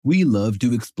We love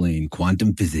to explain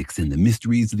quantum physics and the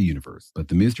mysteries of the universe, but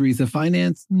the mysteries of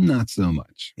finance, not so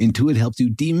much. Intuit helps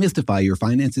you demystify your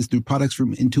finances through products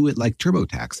from Intuit like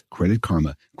TurboTax, Credit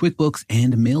Karma, QuickBooks,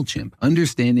 and MailChimp.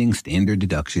 Understanding standard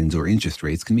deductions or interest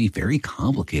rates can be very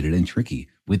complicated and tricky,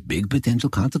 with big potential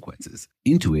consequences.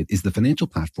 Intuit is the financial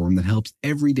platform that helps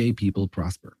everyday people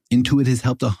prosper. Intuit has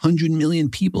helped 100 million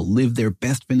people live their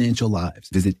best financial lives.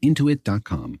 Visit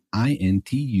intuit.com,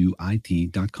 INTUIT.com,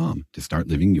 to start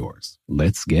living yours.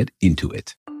 Let's get into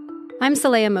it. I'm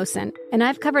Saleha Mohsin, and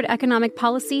I've covered economic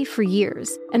policy for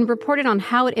years and reported on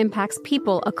how it impacts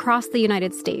people across the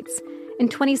United States. In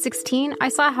 2016, I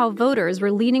saw how voters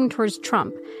were leaning towards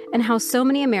Trump and how so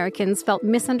many Americans felt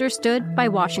misunderstood by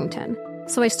Washington.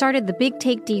 So I started The Big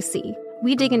Take DC.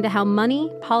 We dig into how money,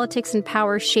 politics, and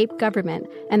power shape government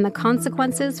and the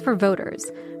consequences for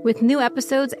voters. With new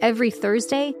episodes every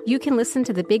Thursday, you can listen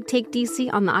to The Big Take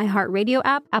DC on the iHeartRadio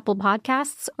app, Apple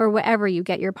Podcasts, or wherever you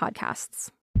get your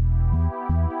podcasts.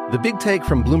 The Big Take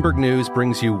from Bloomberg News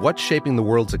brings you what's shaping the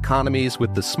world's economies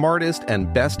with the smartest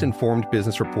and best-informed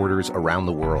business reporters around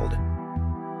the world.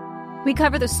 We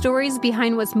cover the stories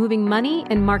behind what's moving money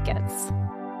and markets,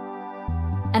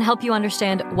 and help you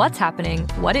understand what's happening,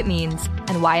 what it means,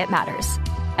 and why it matters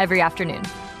every afternoon.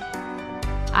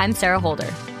 I'm Sarah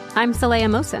Holder. I'm Saleha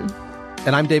Mohsin.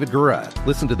 And I'm David Gura.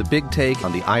 Listen to The Big Take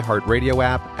on the iHeartRadio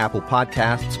app, Apple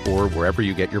Podcasts, or wherever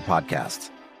you get your podcasts.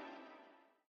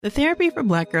 The Therapy for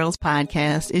Black Girls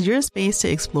podcast is your space to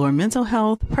explore mental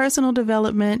health, personal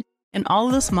development, and all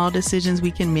of the small decisions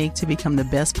we can make to become the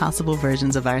best possible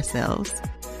versions of ourselves.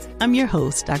 I'm your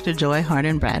host, Dr. Joy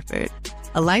Harden Bradford,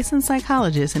 a licensed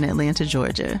psychologist in Atlanta,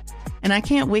 Georgia, and I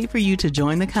can't wait for you to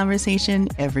join the conversation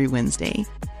every Wednesday.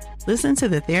 Listen to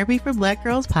the Therapy for Black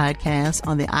Girls podcast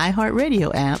on the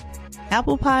iHeartRadio app,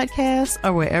 Apple Podcasts,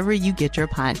 or wherever you get your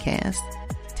podcasts.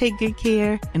 Take good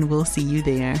care, and we'll see you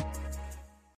there.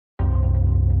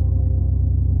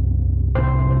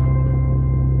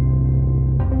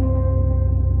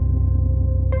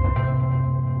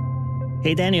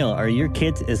 Hey, Daniel, are your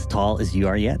kids as tall as you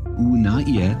are yet? Ooh, not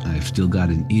yet. I've still got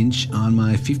an inch on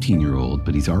my 15-year-old,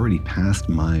 but he's already passed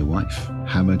my wife.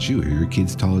 How about you? Are your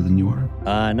kids taller than you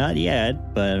are? Not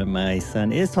yet, but my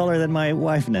son is taller than my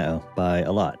wife now by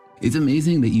a lot. It's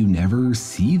amazing that you never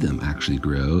see them actually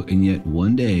grow, and yet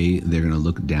one day they're going to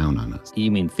look down on us. You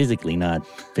mean physically, not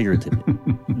figuratively.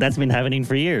 That's been happening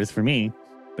for years for me.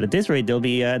 But at this rate,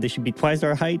 they should be twice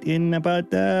our height in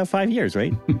about 5 years,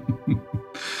 right?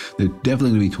 They're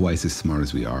definitely going to be twice as smart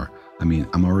as we are. I mean,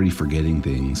 I'm already forgetting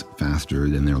things faster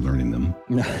than they're learning them.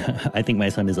 I think my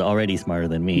son is already smarter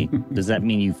than me. Does that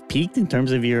mean you've peaked in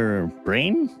terms of your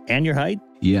brain and your height?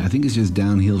 Yeah, I think it's just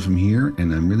downhill from here,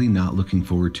 and I'm really not looking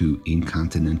forward to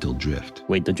incontinental drift.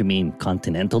 Wait, don't you mean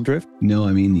continental drift? No,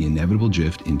 I mean the inevitable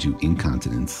drift into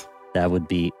incontinence. That would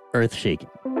be earth-shaking.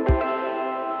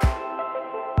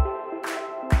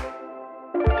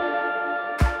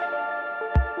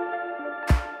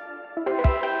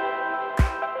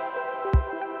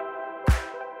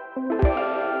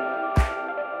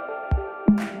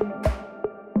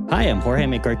 Hi, I'm Jorge,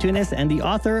 I'm a cartoonist and the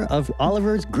author of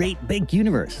Oliver's Great Big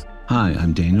Universe. Hi,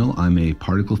 I'm Daniel. I'm a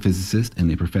particle physicist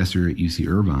and a professor at UC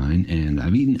Irvine, and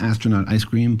I've eaten astronaut ice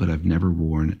cream, but I've never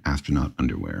worn astronaut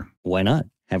underwear. Why not?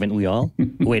 Haven't we all?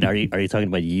 Wait, are you talking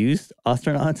about used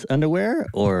astronauts underwear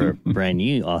or brand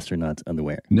new astronauts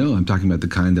underwear? No, I'm talking about the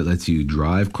kind that lets you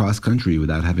drive cross-country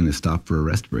without having to stop for a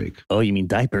rest break. Oh, you mean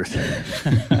diapers?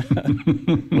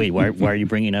 Wait, why are you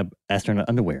bringing up astronaut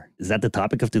underwear? Is that the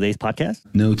topic of today's podcast?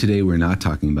 No, today we're not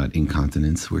talking about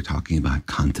incontinence. We're talking about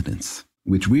continence,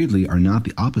 which weirdly are not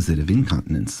the opposite of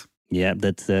incontinence. Yeah,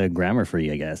 that's grammar for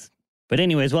you, I guess. But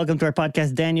anyways, welcome to our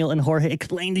podcast, Daniel and Jorge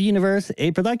Explain the Universe,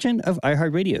 a production of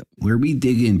iHeartRadio, where we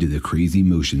dig into the crazy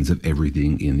motions of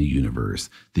everything in the universe,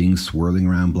 things swirling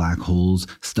around black holes,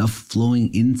 stuff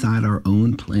flowing inside our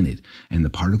own planet, and the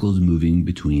particles moving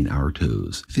between our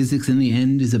toes. Physics in the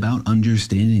end is about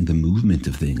understanding the movement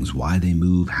of things, why they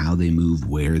move, how they move,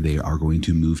 where they are going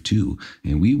to move to,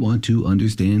 and we want to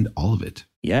understand all of it.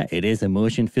 Yeah, it is a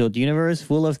motion-filled universe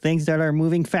full of things that are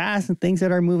moving fast and things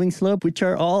that are moving slow, which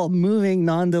are all moving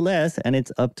nonetheless. And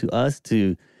it's up to us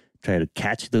to try to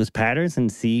catch those patterns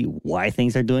and see why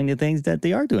things are doing the things that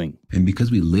they are doing. And because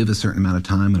we live a certain amount of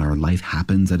time and our life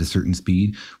happens at a certain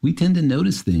speed, we tend to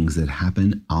notice things that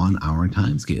happen on our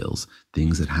timescales,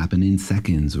 things that happen in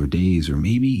seconds or days or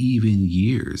maybe even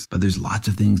years. But there's lots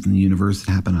of things in the universe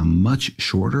that happen on much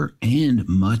shorter and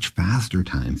much faster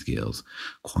timescales.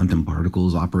 Quantum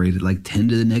particles operate at like 10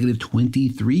 to the negative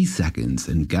 23 seconds,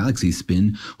 and galaxies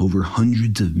spin over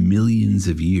hundreds of millions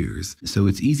of years. So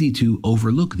it's easy to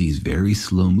overlook these these very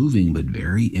slow-moving but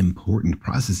very important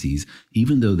processes,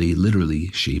 even though they literally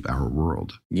shape our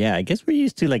world. Yeah, I guess we're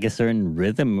used to like a certain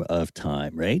rhythm of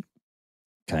time, right?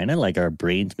 Kind of like our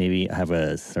brains maybe have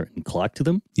a certain clock to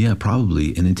them. Yeah,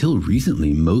 probably. And until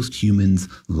recently, most humans'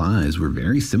 lives were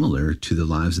very similar to the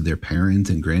lives of their parents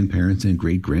and grandparents and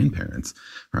great-grandparents,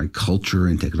 right? Culture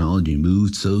and technology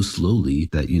moved so slowly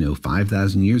that,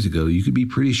 5,000 years ago, you could be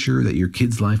pretty sure that your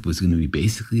kid's life was going to be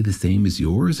basically the same as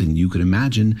yours. And you could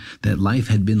imagine that life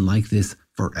had been like this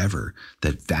forever,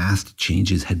 that vast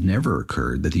changes had never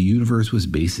occurred, that the universe was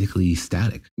basically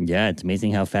static. Yeah, it's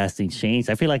amazing how fast things change.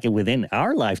 I feel like within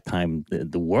our lifetime,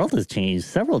 the world has changed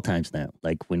several times now.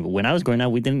 Like when I was growing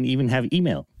up, we didn't even have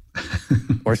email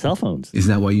or cell phones.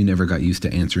 Isn't that why you never got used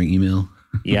to answering email?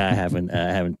 Yeah, I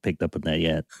haven't picked up on that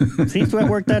yet. Seems to have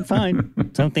worked out fine.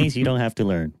 Some things you don't have to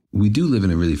learn. We do live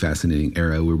in a really fascinating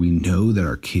era where we know that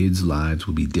our kids' lives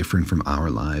will be different from our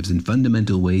lives in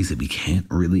fundamental ways that we can't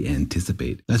really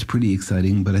anticipate. That's pretty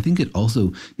exciting, but I think it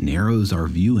also narrows our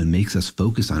view and makes us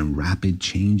focus on rapid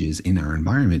changes in our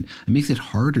environment. It makes it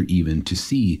harder even to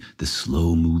see the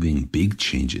slow-moving big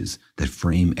changes that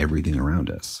frame everything around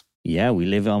us. Yeah, we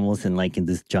live almost in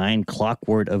this giant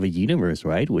clockwork of a universe,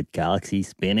 right? With galaxies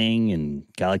spinning and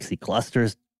galaxy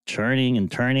clusters churning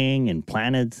and turning and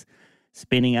planets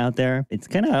spinning out there. It's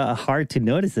kind of hard to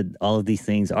notice that all of these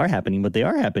things are happening, but they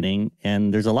are happening,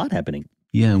 and there's a lot happening.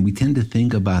 Yeah, and we tend to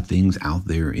think about things out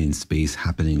there in space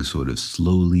happening sort of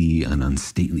slowly and on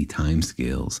stately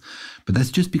timescales. But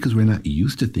that's just because we're not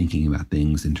used to thinking about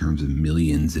things in terms of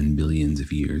millions and billions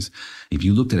of years. If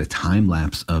you looked at a time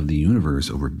lapse of the universe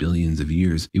over billions of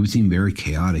years, it would seem very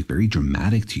chaotic, very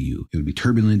dramatic to you. It would be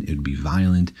turbulent, it would be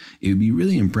violent, it would be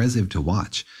really impressive to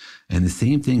watch. And the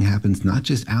same thing happens not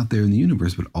just out there in the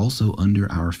universe, but also under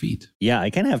our feet. Yeah, I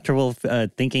kind of have trouble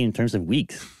thinking in terms of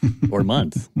weeks or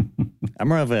months. I'm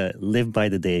more of a live by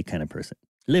the day kind of person.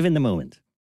 Live in the moment.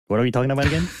 What are we talking about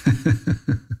again?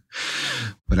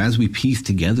 But as we piece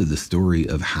together the story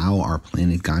of how our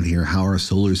planet got here, how our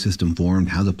solar system formed,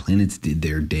 how the planets did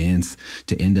their dance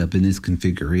to end up in this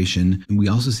configuration, we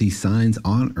also see signs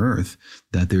on Earth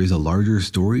that there is a larger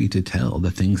story to tell,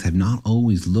 that things have not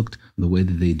always looked the way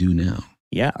that they do now.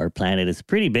 Yeah, our planet is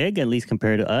pretty big, at least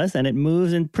compared to us, and it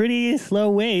moves in pretty slow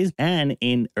ways and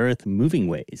in Earth-moving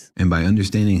ways. And by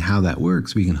understanding how that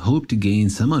works, we can hope to gain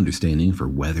some understanding for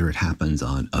whether it happens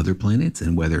on other planets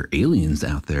and whether aliens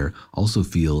out there also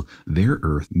feel their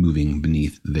Earth moving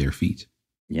beneath their feet.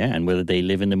 Yeah, and whether they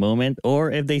live in the moment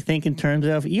or if they think in terms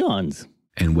of eons.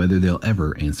 And whether they'll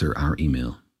ever answer our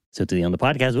email. So today on the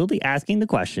podcast, we'll be asking the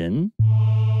question...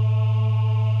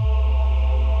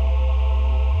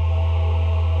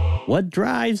 what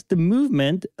drives the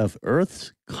movement of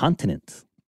Earth's continents?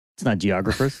 It's not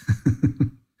geographers.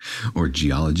 Or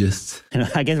geologists. And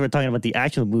I guess we're talking about the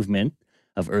actual movement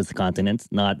of Earth's continents,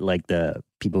 not like the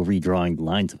people redrawing the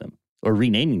lines of them or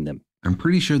renaming them. I'm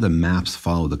pretty sure the maps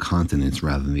follow the continents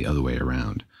rather than the other way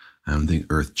around. I don't think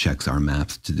Earth checks our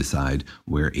maps to decide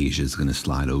where Asia is going to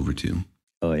slide over to.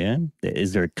 Oh, yeah?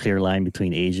 Is there a clear line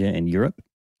between Asia and Europe?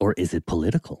 Or is it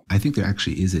political? I think there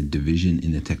actually is a division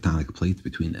in the tectonic plates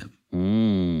between them.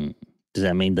 Does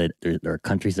that mean that there are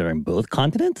countries that are in both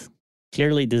continents?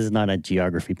 Clearly, this is not a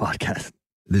geography podcast.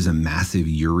 There's a massive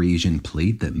Eurasian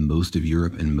plate that most of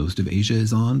Europe and most of Asia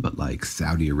is on, but like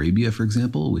Saudi Arabia, for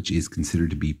example, which is considered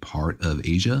to be part of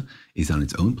Asia, is on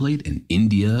its own plate, and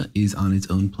India is on its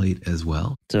own plate as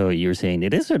well. So you're saying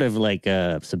it is sort of like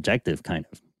subjective, kind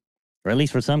of, or at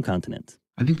least for some continents.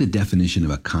 I think the definition of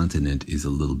a continent is a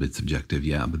little bit subjective,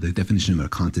 yeah, but the definition of a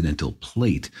continental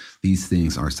plate, these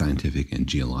things are scientific and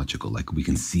geological. Like we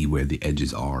can see where the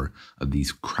edges are of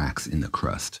these cracks in the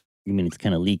crust. You mean it's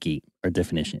kind of leaky, our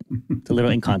definition. It's a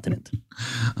little incontinent.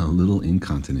 A little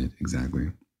incontinent, exactly.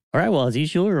 All right, well, as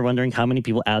usual, we were wondering how many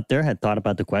people out there had thought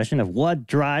about the question of what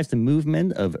drives the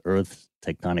movement of Earth's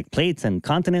tectonic plates and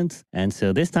continents. And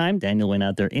so this time, Daniel went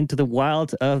out there into the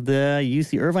wilds of the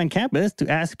UC Irvine campus to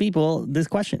ask people this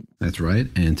question. That's right.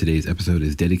 And today's episode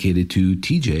is dedicated to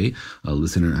TJ, a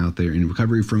listener out there in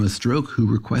recovery from a stroke who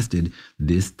requested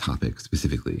this topic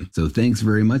specifically. So thanks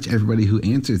very much, everybody who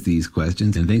answers these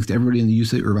questions. And thanks to everybody in the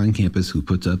UC Irvine campus who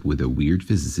puts up with a weird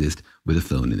physicist with a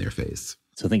phone in their face.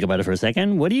 So think about it for a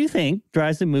second. What do you think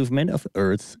drives the movement of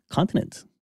Earth's continents?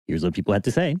 Here's what people had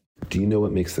to say. Do you know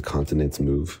what makes the continents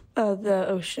move? The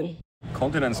ocean.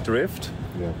 Continents drift?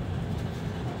 Yeah.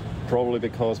 probably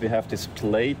because we have these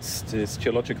plates, these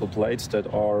geological plates that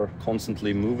are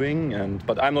constantly moving.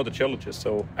 But I'm not a geologist,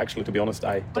 so actually, to be honest,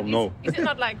 I don't know. Is it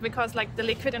not like because like the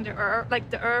liquid in the earth, like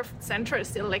the Earth center is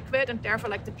still liquid, and therefore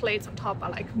like the plates on top are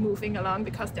like moving along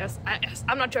because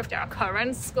I'm not sure if there are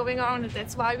currents going on, and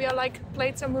that's why we are like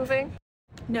plates are moving.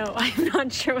 No, I'm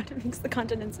not sure what makes the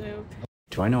continents move.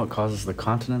 Do I know what causes the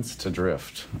continents to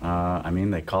drift?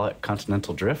 They call it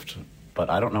continental drift, but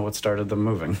I don't know what started them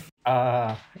moving.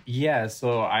 Yeah,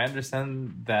 so I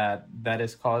understand that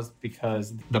is caused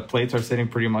because the plates are sitting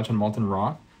pretty much on molten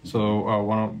rock. So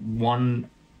one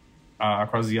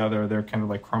across the other, they're kind of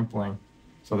like crumpling.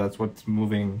 So that's what's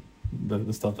moving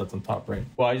the stuff that's on top, right?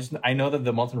 Well, I know that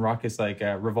the molten rock is like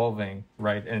revolving,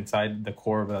 right, inside the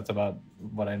core, but that's about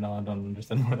what I know. I don't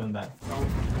understand more than that.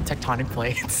 Tectonic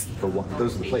plates. But what,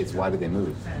 those are the plates. Why do they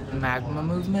move? Magma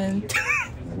movement.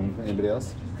 Anybody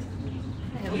else?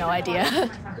 I have no idea.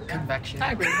 Convection.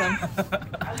 I agree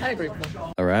with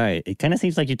them. All right. It kind of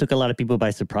seems like you took a lot of people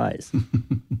by surprise.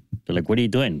 They're like, what are you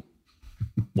doing?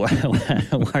 Why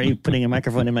are you putting a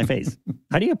microphone in my face?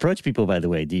 How do you approach people, by the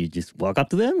way? Do you just walk up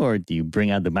to them or do you bring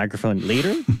out the microphone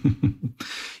later?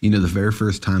 The very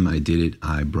first time I did it,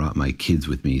 I brought my kids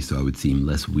with me so I would seem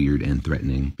less weird and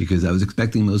threatening because I was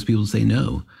expecting most people to say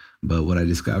no. But what I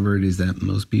discovered is that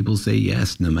most people say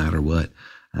yes, no matter what.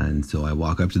 And so I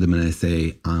walk up to them and I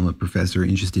say, I'm a professor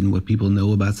interested in what people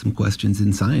know about some questions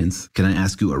in science. Can I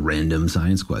ask you a random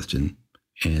science question?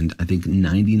 And I think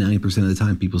 99% of the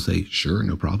time people say, sure,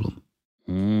 no problem.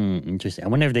 Interesting. I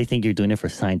wonder if they think you're doing it for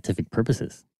scientific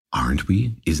purposes. Aren't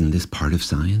we? Isn't this part of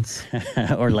science?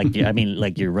 Or like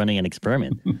you're running an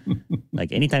experiment.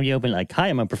 Like anytime you open like, hi,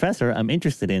 I'm a professor, I'm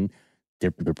interested in,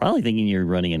 they're probably thinking you're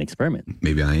running an experiment.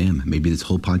 Maybe I am. Maybe this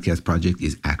whole podcast project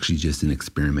is actually just an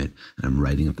experiment and I'm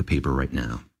writing up the paper right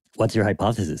now. What's your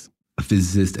hypothesis? A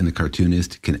physicist and a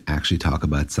cartoonist can actually talk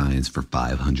about science for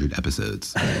 500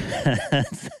 episodes.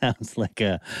 Sounds like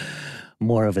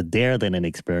more of a dare than an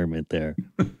experiment there.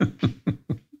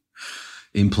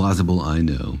 Implausible, I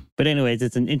know. But anyways,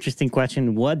 it's an interesting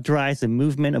question. What drives the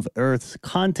movement of Earth's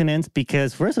continents?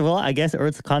 Because first of all, I guess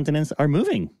Earth's continents are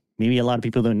moving. Maybe a lot of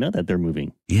people don't know that they're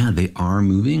moving. Yeah, they are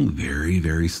moving very,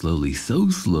 very slowly. So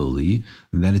slowly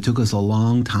that it took us a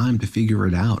long time to figure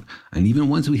it out. And even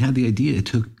once we had the idea, it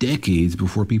took decades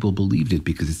before people believed it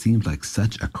because it seemed like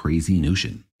such a crazy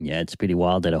notion. Yeah, it's pretty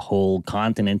wild that a whole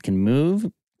continent can move.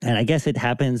 And I guess it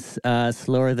happens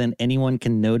slower than anyone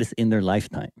can notice in their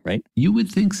lifetime, right? You would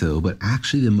think so, but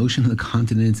actually the motion of the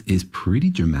continents is pretty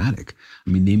dramatic.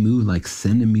 I mean, they move like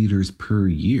centimeters per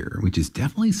year, which is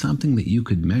definitely something that you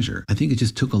could measure. I think it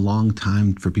just took a long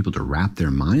time for people to wrap their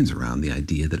minds around the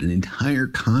idea that an entire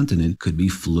continent could be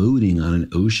floating on an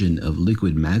ocean of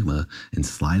liquid magma and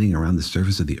sliding around the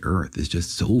surface of the Earth is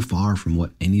just so far from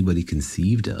what anybody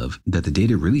conceived of that the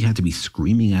data really had to be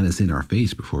screaming at us in our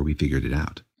face before we figured it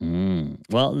out.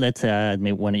 Well, let's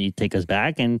maybe why don't you take us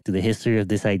back into the history of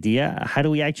this idea? How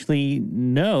do we actually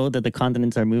know that the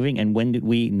continents are moving and when did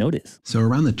we notice? So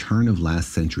around the turn of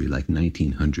last century, like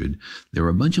 1900, there were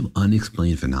a bunch of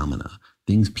unexplained phenomena.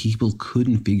 Things people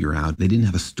couldn't figure out. They didn't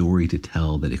have a story to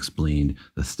tell that explained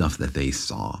the stuff that they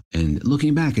saw. And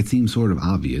looking back, it seems sort of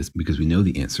obvious because we know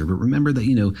the answer. But remember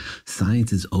that,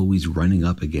 science is always running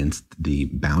up against the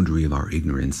boundary of our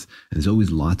ignorance. And there's always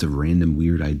lots of random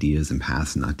weird ideas and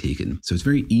paths not taken. So it's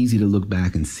very easy to look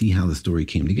back and see how the story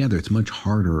came together. It's much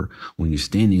harder when you're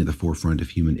standing at the forefront of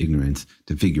human ignorance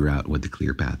to figure out what the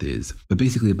clear path is. But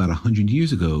basically about 100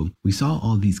 years ago, we saw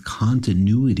all these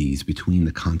continuities between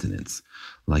the continents,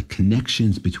 like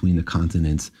connections between the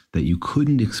continents that you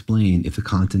couldn't explain if the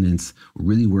continents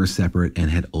really were separate and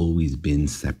had always been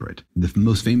separate. The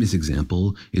most famous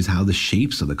example is how the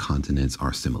shapes of the continents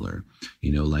are similar.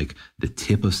 Like the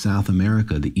tip of South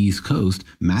America, the East Coast,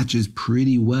 matches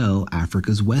pretty well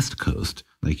Africa's West Coast.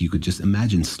 Like you could just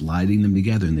imagine sliding them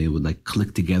together and they would like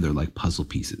click together like puzzle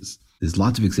pieces. There's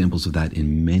lots of examples of that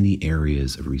in many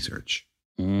areas of research.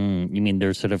 You mean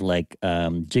they're sort of like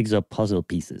jigsaw puzzle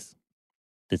pieces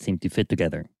that seem to fit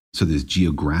together? So there's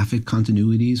geographic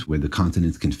continuities where the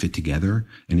continents can fit together.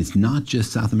 And it's not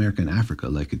just South America and Africa.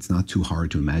 Like it's not too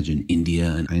hard to imagine India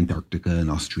and Antarctica and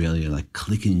Australia like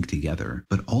clicking together.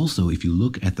 But also if you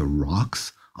look at the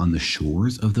rocks on the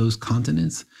shores of those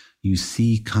continents, you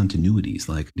see continuities.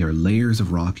 Like there are layers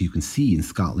of rock you can see in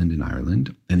Scotland and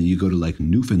Ireland. And then you go to like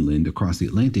Newfoundland across the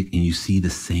Atlantic and you see the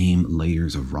same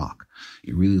layers of rock.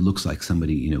 It really looks like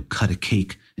somebody, cut a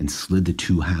cake and slid the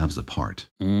two halves apart.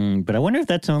 But I wonder if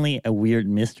that's only a weird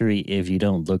mystery if you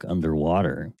don't look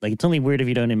underwater. Like it's only weird if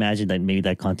you don't imagine that maybe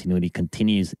that continuity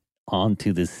continues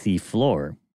onto the sea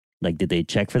floor. Like, did they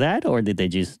check for that, or did they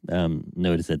just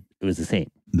notice that it was the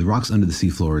same? The rocks under the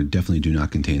seafloor definitely do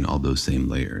not contain all those same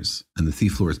layers. And the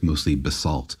seafloor is mostly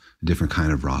basalt, a different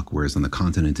kind of rock, whereas on the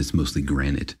continent, it's mostly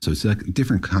granite. So it's like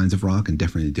different kinds of rock and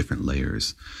definitely different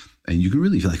layers. And you can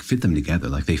really like fit them together.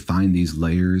 Like they find these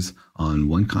layers on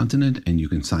one continent and you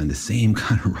can find the same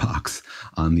kind of rocks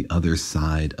on the other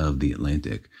side of the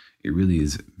Atlantic. It really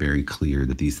is very clear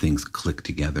that these things click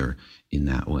together in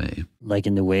that way. Like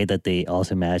in the way that they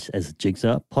also match as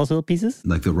jigsaw puzzle pieces?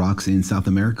 Like the rocks in South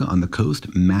America on the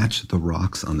coast match the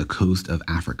rocks on the coast of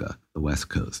Africa, the west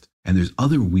coast. And there's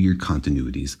other weird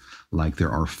continuities, like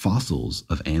there are fossils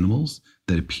of animals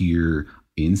that appear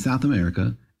in South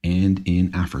America and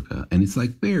in Africa. And it's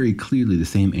like very clearly the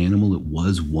same animal. It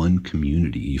was one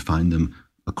community. You find them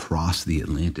across the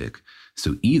Atlantic.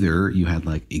 So either you had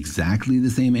like exactly the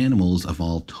same animals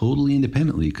evolved totally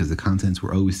independently because the continents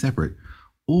were always separate,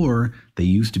 or they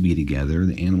used to be together,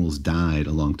 the animals died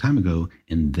a long time ago,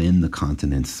 and then the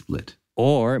continents split.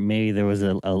 Or maybe there was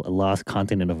a lost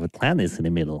continent of Atlantis in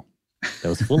the middle that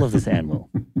was full of this animal.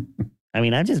 I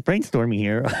mean, I'm just brainstorming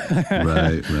here.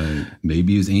 Right.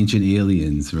 Maybe it was ancient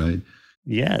aliens, right?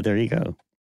 Yeah, there you go.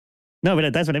 No,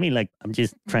 but that's what I mean. Like, I'm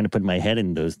just trying to put my head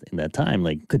in that time.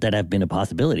 Like, could that have been a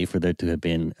possibility for there to have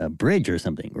been a bridge or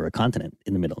something, or a continent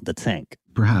in the middle that sank?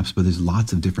 Perhaps, but there's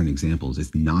lots of different examples.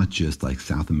 It's not just like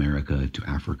South America to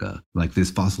Africa. Like there's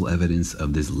fossil evidence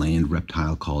of this land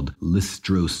reptile called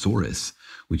Lystrosaurus,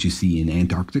 which you see in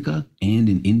Antarctica and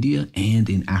in India and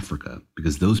in Africa,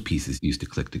 because those pieces used to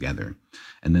click together.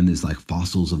 And then there's like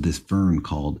fossils of this fern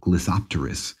called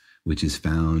Glissopteris, which is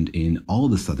found in all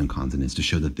the southern continents to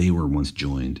show that they were once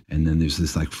joined. And then there's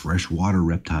this like freshwater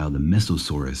reptile, the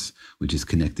Mesosaurus, which is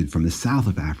connected from the south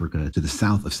of Africa to the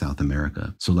south of South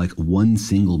America. So like one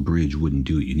single bridge wouldn't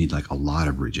do it. You need like a lot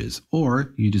of bridges,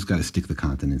 or you just got to stick the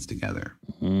continents together.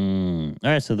 All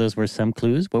right, so those were some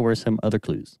clues. What were some other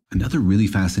clues? Another really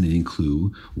fascinating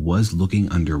clue was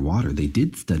looking underwater. They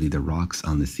did study the rocks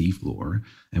on the seafloor,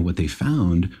 and what they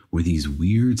found were these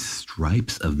weird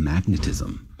stripes of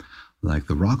magnetism. Like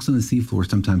the rocks on the seafloor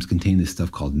sometimes contain this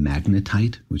stuff called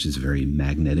magnetite, which is a very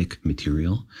magnetic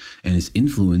material, and is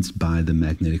influenced by the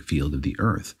magnetic field of the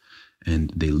Earth.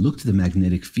 And they looked at the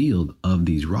magnetic field of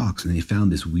these rocks and they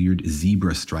found this weird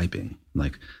zebra striping.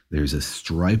 Like there's a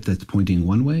stripe that's pointing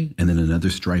one way, and then another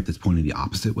stripe that's pointing the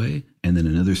opposite way, and then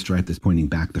another stripe that's pointing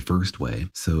back the first way.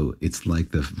 So it's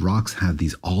like the rocks have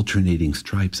these alternating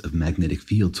stripes of magnetic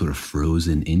field sort of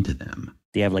frozen into them.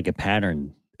 They have like a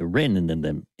pattern written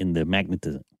in the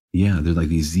magnetism. Yeah, they're like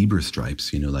these zebra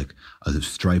stripes, like a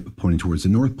stripe pointing towards the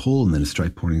North Pole, and then a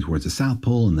stripe pointing towards the South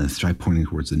Pole, and then a stripe pointing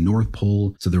towards the North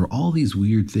Pole. So there were all these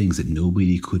weird things that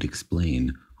nobody could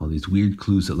explain, all these weird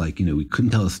clues that we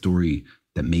couldn't tell a story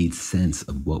that made sense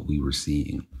of what we were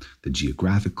seeing. The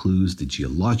geographic clues, the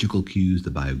geological clues,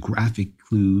 the biographic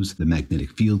clues, the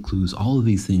magnetic field clues, all of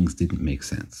these things didn't make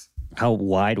sense. How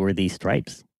wide were these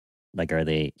stripes? Like, are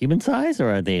they human size or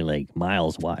are they like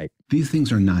miles wide? These things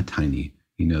are not tiny.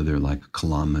 They're like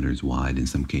kilometers wide in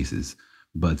some cases,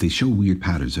 but they show weird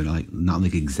patterns. They're not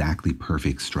like exactly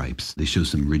perfect stripes. They show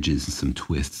some ridges and some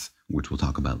twists, which we'll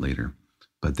talk about later,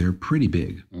 but they're pretty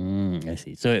big. I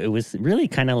see. So it was really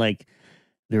kind of like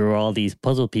there were all these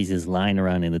puzzle pieces lying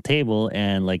around in the table.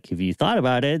 And like, if you thought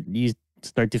about it, you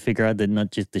start to figure out that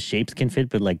not just the shapes can fit,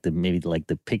 but like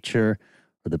the picture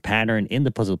or the pattern in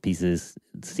the puzzle pieces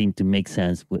seemed to make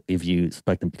sense if you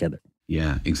stuck them together.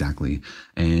 Yeah, exactly.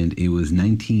 And it was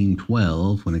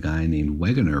 1912 when a guy named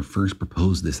Wegener first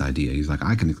proposed this idea. He's like,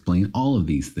 I can explain all of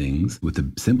these things with the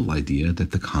simple idea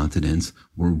that the continents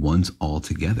were once all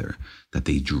together, that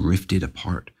they drifted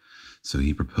apart. So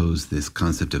he proposed this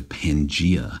concept of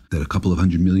Pangaea, that a couple of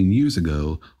 100 million years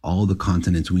ago, all the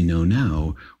continents we know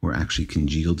now were actually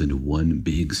congealed into one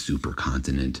big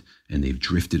supercontinent, and they've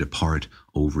drifted apart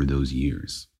over those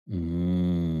years.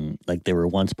 Like they were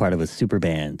once part of a super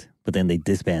band, but then they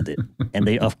disbanded. And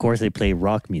of course, they play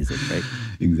rock music, right?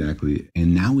 Exactly.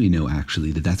 And now we know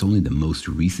actually that that's only the most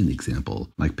recent example.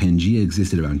 Like Pangaea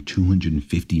existed around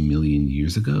 250 million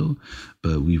years ago,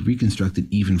 but we've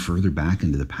reconstructed even further back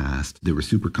into the past. There were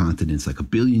supercontinents like 1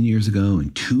 billion years ago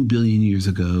and 2 billion years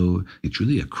ago. It's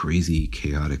really a crazy,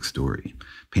 chaotic story.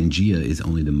 Pangaea is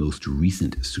only the most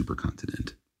recent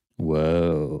supercontinent.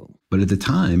 Whoa. But at the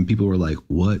time, people were like,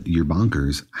 what? You're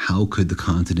bonkers. How could the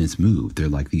continents move? They're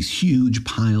like these huge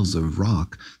piles of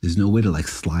rock. There's no way to like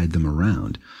slide them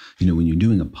around. You know, when you're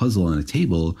doing a puzzle on a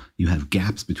table, you have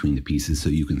gaps between the pieces so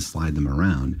you can slide them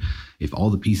around. If all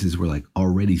the pieces were like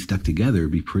already stuck together,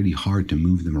 it'd be pretty hard to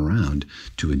move them around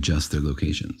to adjust their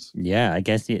locations. Yeah, I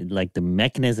guess like the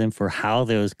mechanism for how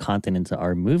those continents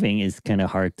are moving is kind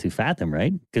of hard to fathom,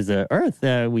 right? Because the Earth,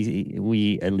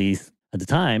 we at least at the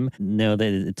time know that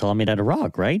it's all made out of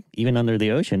rock, right? Even under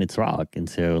the ocean, it's rock. And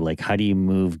so like, how do you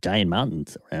move giant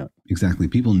mountains around? Exactly.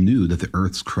 People knew that the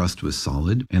Earth's crust was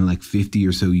solid. And like 50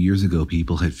 or so years ago,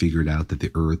 people had figured out that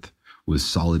the Earth was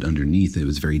solid underneath. It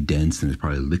was very dense and it was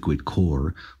probably a liquid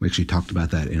core. We actually talked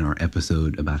about that in our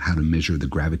episode about how to measure the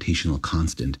gravitational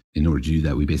constant. In order to do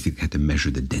that, we basically had to measure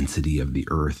the density of the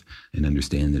Earth and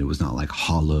understand that it was not like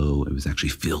hollow. It was actually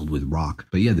filled with rock.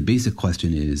 But yeah, the basic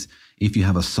question is, if you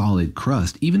have a solid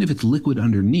crust, even if it's liquid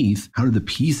underneath, how do the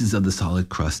pieces of the solid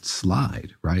crust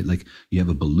slide, right? Like you have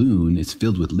a balloon, it's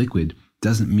filled with liquid,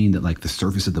 doesn't mean that like the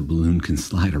surface of the balloon can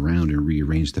slide around and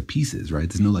rearrange the pieces, right?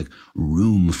 There's no like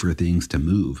room for things to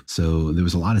move. So there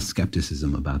was a lot of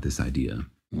skepticism about this idea.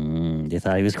 They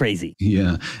thought he was crazy.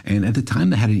 Yeah. And at the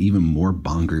time they had an even more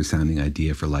bonkers sounding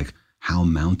idea for like how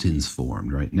mountains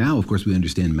formed, right? Now, of course, we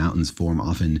understand mountains form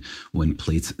often when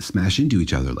plates smash into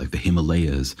each other, like the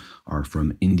Himalayas are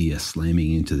from India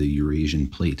slamming into the Eurasian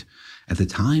plate. At the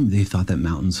time, they thought that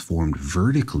mountains formed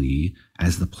vertically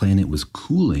as the planet was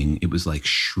cooling. It was like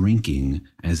shrinking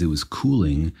as it was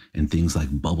cooling and things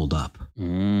like bubbled up.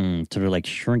 Sort of like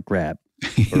shrink wrap.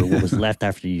 Or what was left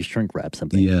after you shrink wrap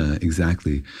something. Yeah,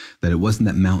 exactly. That it wasn't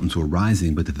that mountains were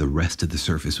rising, but that the rest of the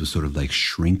surface was sort of like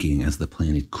shrinking as the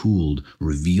planet cooled,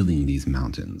 revealing these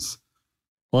mountains.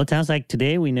 Well, it sounds like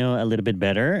today we know a little bit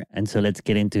better. And so let's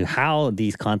get into how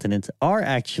these continents are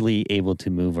actually able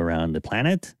to move around the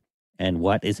planet and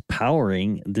what is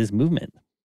powering this movement.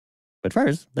 But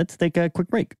first, let's take a quick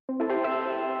break.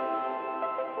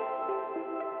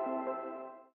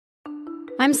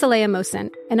 I'm Saleha Mohsin,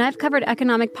 and I've covered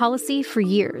economic policy for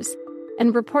years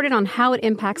and reported on how it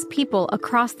impacts people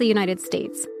across the United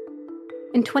States.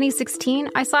 In 2016,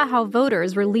 I saw how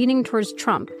voters were leaning towards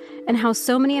Trump and how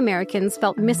so many Americans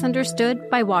felt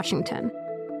misunderstood by Washington.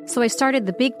 So I started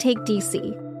The Big Take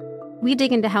DC. We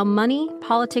dig into how money,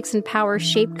 politics, and power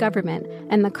shape government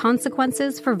and the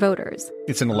consequences for voters.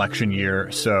 It's an election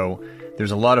year, so there's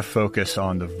a lot of focus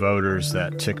on the voters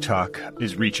that TikTok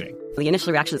is reaching. The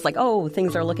initial reaction is like, oh,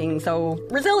 things are looking so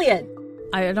resilient.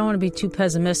 I don't want to be too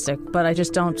pessimistic, but I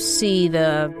just don't see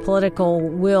the political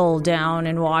will down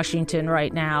in Washington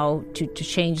right now to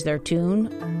change their tune.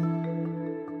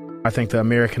 I think the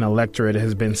American electorate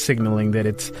has been signaling that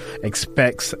it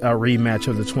expects a rematch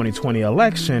of the 2020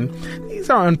 election. These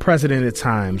are unprecedented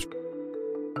times.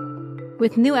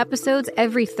 With new episodes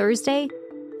every Thursday,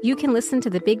 you can listen to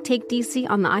The Big Take DC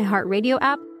on the iHeartRadio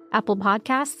app, Apple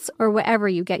Podcasts, or wherever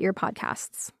you get your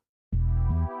podcasts.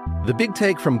 The Big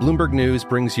Take from Bloomberg News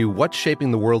brings you what's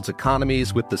shaping the world's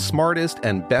economies with the smartest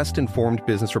and best-informed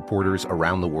business reporters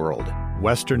around the world.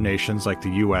 Western nations like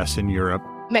the U.S. and Europe.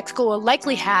 Mexico will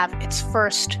likely have its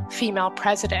first female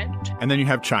president. And then you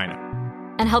have China.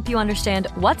 And help you understand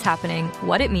what's happening,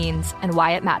 what it means, and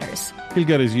why it matters. He'll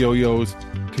get his yo-yos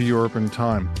to Europe in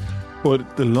time.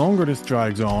 But the longer this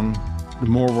drags on, the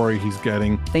more worry he's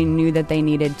getting. They knew that they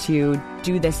needed to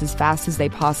do this as fast as they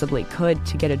possibly could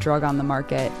to get a drug on the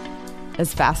market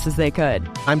as fast as they could.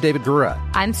 I'm David Gura.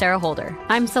 I'm Sarah Holder.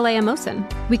 I'm Saleha Mohsin.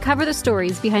 We cover the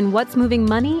stories behind what's moving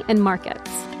money and markets.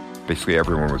 Basically,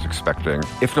 everyone was expecting,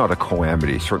 if not a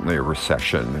calamity, certainly a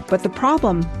recession. But the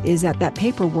problem is that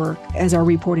paperwork, as our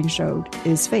reporting showed,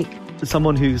 is fake. As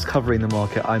someone who's covering the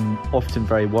market, I'm often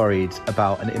very worried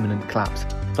about an imminent collapse.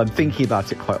 So I'm thinking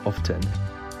about it quite often.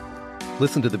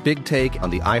 Listen to The Big Take on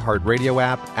the iHeartRadio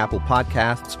app, Apple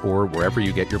Podcasts, or wherever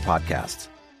you get your podcasts.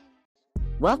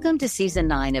 Welcome to Season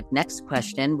 9 of Next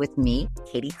Question with me,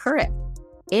 Katie Couric.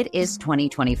 It is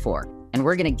 2024, and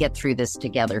we're going to get through this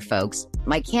together, folks.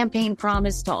 My campaign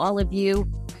promise to all of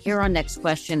you here on Next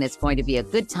Question is going to be a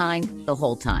good time the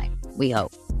whole time, we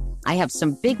hope. I have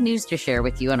some big news to share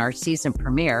with you on our season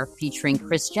premiere featuring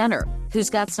Kris Jenner, who's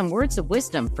got some words of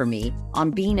wisdom for me on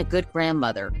being a good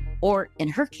grandmother, or in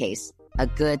her case, a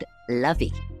good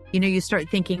lovey. You know, you start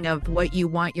thinking of what you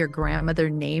want your grandmother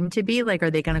name to be. Like,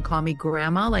 are they going to call me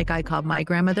grandma like I called my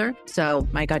grandmother? So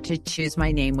I got to choose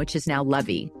my name, which is now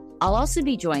Lovey. I'll also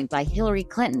be joined by Hillary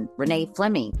Clinton, Renee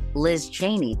Fleming, Liz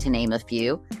Cheney, to name a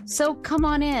few. So come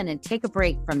on in and take a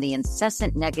break from the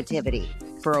incessant negativity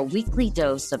for a weekly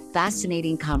dose of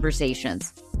fascinating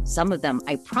conversations Some of them,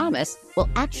 I promise, will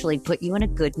actually put you in a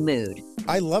good mood.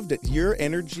 I loved it. Your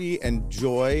energy and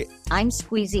joy. I'm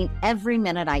squeezing every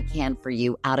minute I can for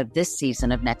you out of this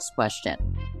season of Next Question.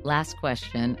 Last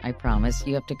question, I promise.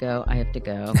 You have to go, I have to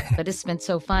go. But it's been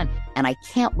so fun, and I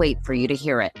can't wait for you to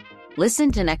hear it.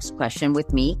 Listen to Next Question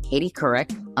with me, Katie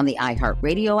Couric, on the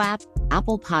iHeartRadio app,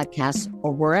 Apple Podcasts,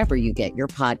 or wherever you get your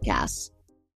podcasts.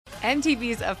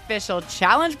 MTV's official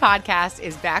Challenge podcast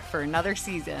is back for another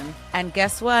season. And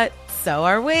guess what? So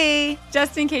are we.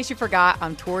 Just in case you forgot,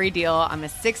 I'm Tori Deal. I'm a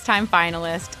 6-time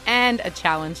finalist and a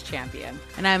Challenge champion.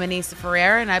 And I'm Anissa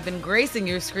Ferreira, and I've been gracing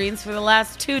your screens for the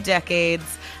last 2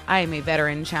 decades. I am a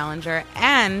veteran challenger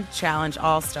and Challenge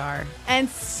All-Star. And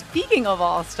speaking of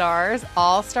All-Stars,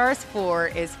 All-Stars 4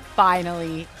 is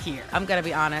finally here. I'm going to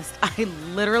be honest. I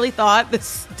literally thought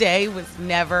this day was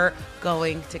never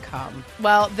going to come.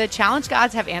 Well, the Challenge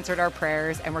gods have answered our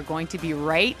prayers, and we're going to be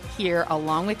right here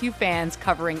along with you fans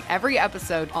covering every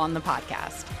episode on the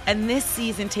podcast. And this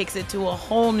season takes it to a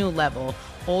whole new level.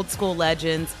 Old school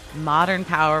legends, modern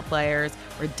power players,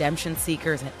 redemption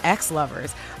seekers, and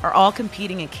ex-lovers are all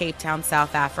competing in Cape Town,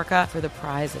 South Africa for the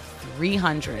prize of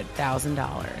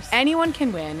 $300,000. Anyone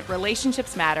can win,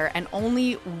 relationships matter, and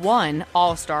only one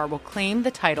All-Star will claim the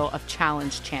title of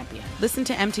Challenge champion. Listen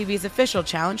to MTV's official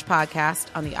Challenge podcast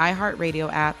on the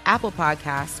iHeartRadio app, Apple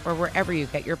Podcasts, or wherever you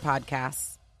get your podcasts.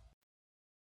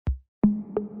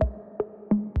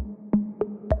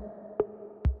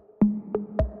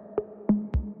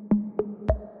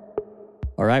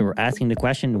 All right, we're asking the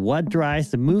question, what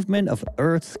drives the movement of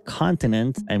Earth's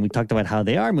continents? And we talked about how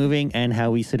they are moving and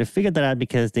how we sort of figured that out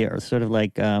because they are sort of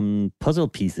like puzzle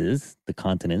pieces, the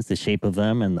continents, the shape of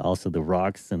them, and also the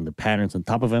rocks and the patterns on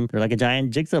top of them. They're like a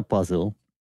giant jigsaw puzzle,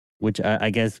 which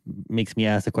I guess makes me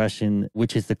ask the question,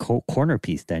 which is the corner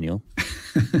piece, Daniel?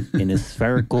 In a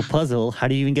spherical puzzle, how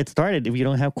do you even get started if you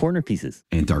don't have corner pieces?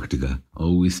 Antarctica.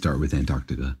 Always start with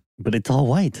Antarctica. But it's all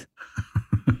white.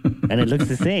 And it looks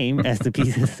the same as the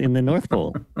pieces in the North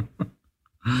Pole.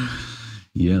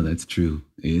 Yeah, that's true.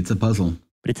 It's a puzzle.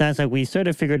 But it sounds like we sort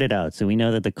of figured it out. So we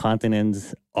know that the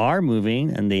continents are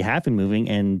moving and they have been moving.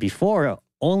 And before,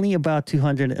 only about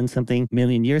 200 and something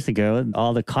million years ago,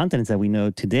 all the continents that we know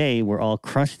today were all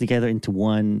crushed together into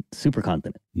one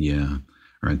supercontinent. Yeah,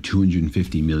 around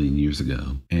 250 million years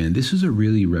ago. And this was a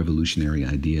really revolutionary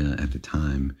idea at the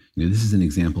time. You know, this is an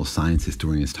example science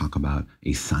historians talk about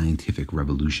a scientific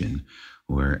revolution,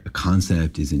 where a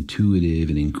concept is intuitive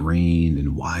and ingrained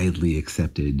and widely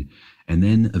accepted, and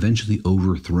then eventually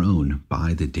overthrown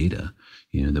by the data.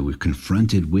 You know, that we're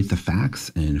confronted with the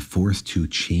facts and forced to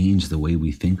change the way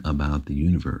we think about the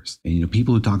universe. And, you know,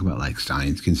 people who talk about like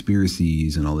science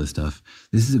conspiracies and all this stuff,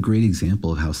 this is a great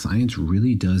example of how science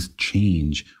really does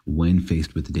change when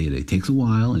faced with the data. It takes a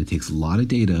while and it takes a lot of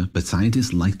data, but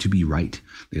scientists like to be right.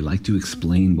 They like to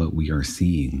explain what we are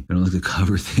seeing. They don't like to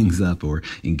cover things up or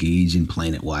engage in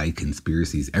planet-wide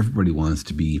conspiracies. Everybody wants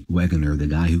to be Wegener, the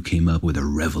guy who came up with a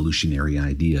revolutionary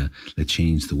idea that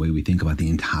changed the way we think about the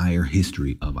entire history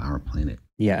of our planet.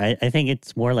 Yeah, I think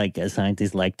it's more like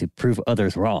scientists like to prove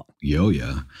others wrong.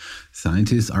 Yeah.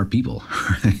 Scientists are people,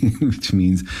 right? Which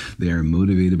means they are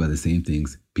motivated by the same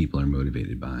things people are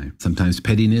motivated by. Sometimes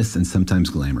pettiness and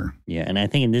sometimes glamour. Yeah, and I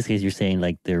think in this case, you're saying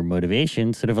like their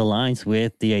motivation sort of aligns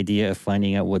with the idea of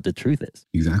finding out what the truth is.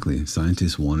 Exactly.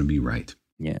 Scientists want to be right.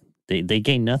 Yeah. They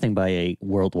gain nothing by a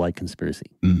worldwide conspiracy.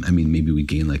 I mean, maybe we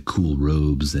gain like cool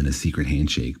robes and a secret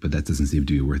handshake, but that doesn't seem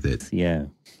to be worth it. Yeah.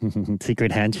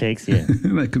 Secret handshakes, yeah.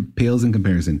 Like pales in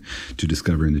comparison to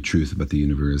discovering the truth about the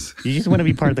universe. You just want to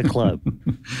be part of the club.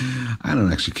 I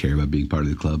don't actually care about being part of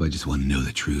the club. I just want to know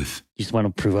the truth. You just want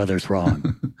to prove others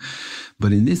wrong.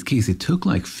 But in this case, it took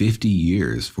like 50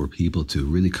 years for people to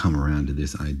really come around to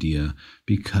this idea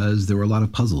because there were a lot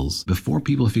of puzzles. Before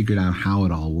people figured out how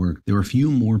it all worked, there were a few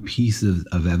more pieces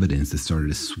of evidence that started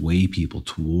to sway people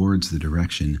towards the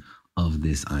direction of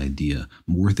this idea.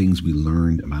 More things we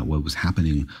learned about what was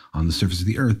happening on the surface of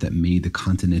the Earth that made the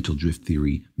continental drift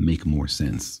theory make more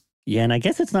sense. Yeah, and I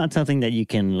guess it's not something that you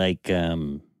can like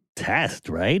test,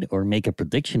 right? Or make a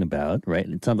prediction about, right?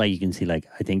 It's not like you can see like,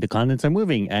 I think the continents are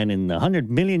moving and in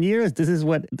 100 million years, this is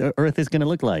what the Earth is going to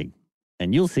look like.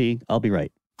 And you'll see, I'll be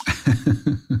right.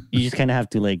 You just kind of have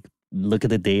to like look at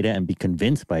the data and be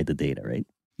convinced by the data, right?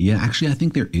 Yeah, actually, I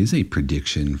think there is a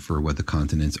prediction for what the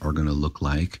continents are going to look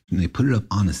like. And they put it up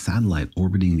on a satellite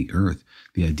orbiting the Earth.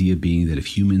 The idea being that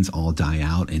if humans all die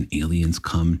out and aliens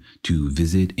come to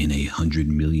visit in 100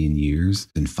 million years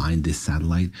and find this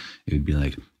satellite, it would be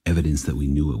like evidence that we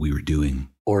knew what we were doing.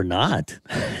 Or not.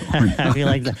 I feel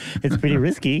like it's pretty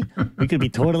risky. We could be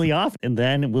totally off, and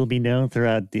then we'll be known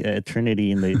throughout the eternity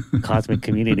in the cosmic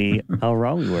community how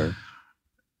wrong we were.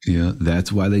 Yeah,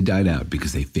 that's why they died out,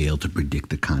 because they failed to predict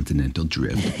the continental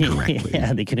drift correctly.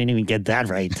 Yeah, they couldn't even get that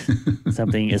right.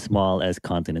 Something as small as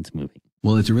continents moving.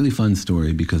 Well, it's a really fun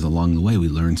story because along the way, we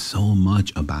learned so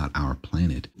much about our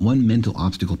planet. One mental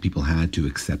obstacle people had to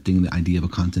accepting the idea of a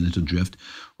continental drift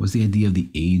was the idea of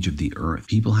the age of the Earth.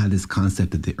 People had this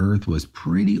concept that the Earth was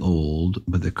pretty old,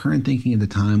 but the current thinking at the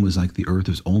time was like the Earth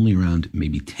was only around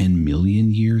maybe 10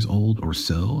 million years old or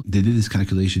so. They did this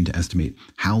calculation to estimate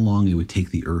how long it would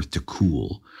take the Earth to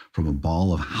cool from a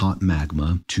ball of hot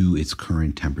magma to its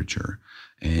current temperature.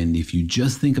 And if you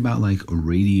just think about like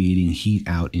radiating heat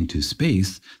out into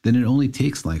space, then it only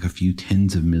takes like a few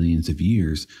tens of millions of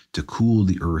years to cool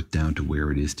the Earth down to where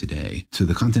it is today. So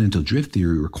the continental drift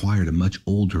theory required a much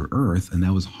older Earth, and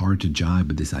that was hard to jibe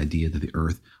with this idea that the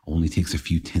Earth only takes a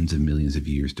few tens of millions of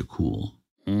years to cool.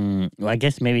 Well, I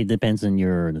guess maybe it depends on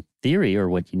your theory or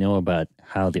what you know about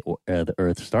how the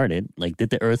Earth started. Like,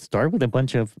 did the Earth start with a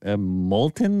bunch of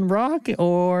molten rock,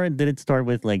 or did it start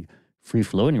with like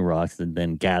free-floating rocks that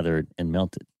then gathered and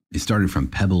melted? It started from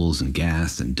pebbles and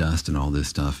gas and dust and all this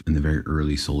stuff in the very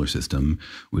early solar system,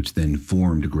 which then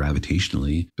formed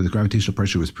gravitationally. But the gravitational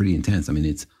pressure was pretty intense. I mean,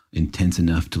 it's intense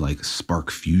enough to like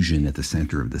spark fusion at the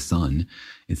center of the sun.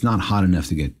 It's not hot enough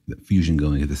to get fusion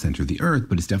going at the center of the Earth,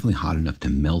 but it's definitely hot enough to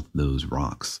melt those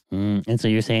rocks. And so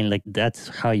you're saying like that's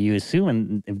how you assume,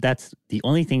 and if that's the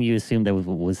only thing you assume that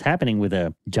was happening with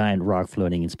a giant rock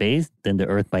floating in space, then the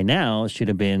Earth by now should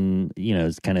have been,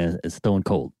 it's kind of stone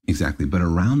cold. Exactly. But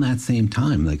around that same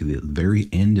time, like the very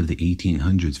end of the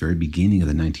 1800s, very beginning of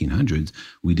the 1900s,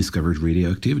 we discovered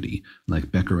radioactivity.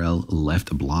 Like Becquerel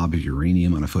left a blob of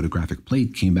uranium on a photographic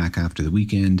plate, came back after the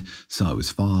weekend, saw it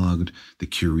was fogged. The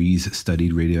Curies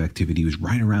studied radioactivity. It was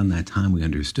right around that time we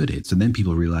understood it. So then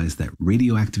people realized that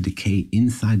radioactive decay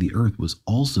inside the Earth was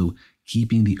also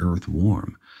keeping the Earth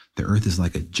warm. The Earth is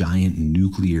like a giant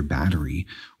nuclear battery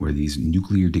where these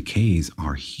nuclear decays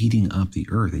are heating up the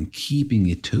Earth and keeping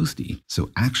it toasty. So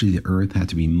actually the Earth had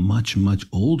to be much, much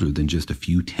older than just a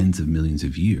few tens of millions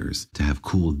of years to have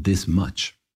cooled this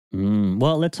much.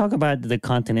 Well, let's talk about the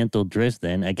continental drifts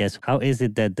then. I guess, how is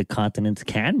it that the continents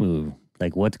can move?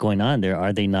 Like, what's going on there?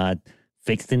 Are they not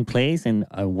fixed in place? And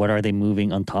what are they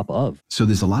moving on top of? So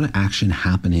there's a lot of action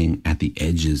happening at the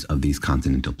edges of these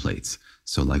continental plates.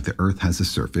 So like the Earth has a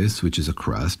surface, which is a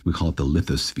crust. We call it the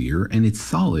lithosphere, and it's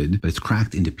solid, but it's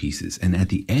cracked into pieces. And at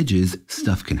the edges,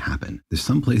 stuff can happen. There's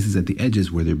some places at the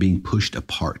edges where they're being pushed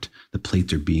apart. The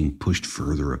plates are being pushed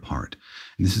further apart.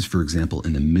 And this is, for example,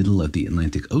 in the middle of the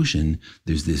Atlantic Ocean,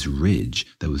 there's this ridge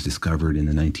that was discovered in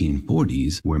the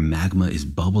 1940s where magma is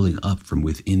bubbling up from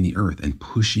within the Earth and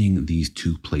pushing these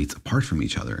two plates apart from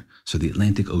each other. So the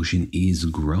Atlantic Ocean is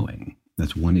growing.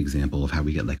 That's one example of how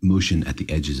we get like motion at the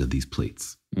edges of these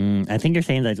plates. I think you're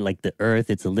saying that like the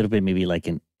Earth, it's a little bit maybe like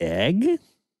an egg,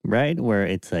 right? Where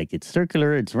it's like it's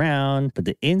circular, it's round, but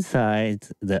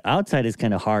the outside is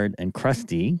kind of hard and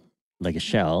crusty, like a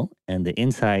shell, and the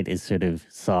inside is sort of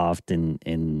soft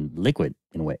and liquid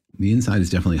in a way. The inside is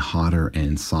definitely hotter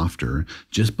and softer.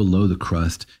 Just below the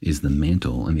crust is the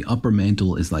mantle, and the upper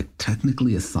mantle is like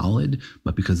technically a solid,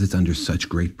 but because it's under such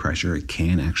great pressure, it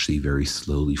can actually very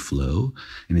slowly flow.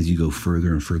 And as you go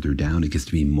further and further down, it gets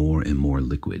to be more and more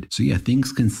liquid. So yeah,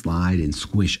 things can slide and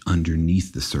squish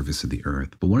underneath the surface of the Earth.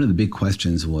 But one of the big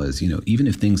questions was, even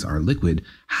if things are liquid,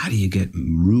 how do you get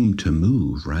room to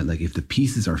move, right? Like if the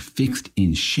pieces are fixed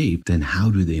in shape, then how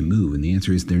do they move? And the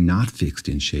answer is they're not fixed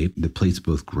in shape. The plates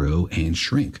both grow and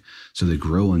shrink. So they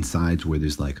grow on sides where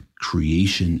there's like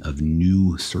creation of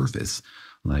new surface.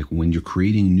 Like when you're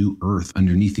creating new Earth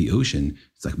underneath the ocean,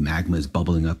 it's like magma is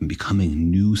bubbling up and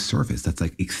becoming new surface. That's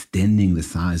like extending the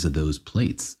size of those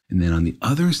plates. And then on the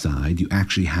other side, you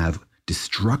actually have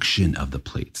destruction of the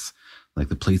plates. Like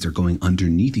the plates are going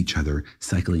underneath each other,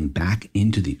 cycling back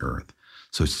into the Earth.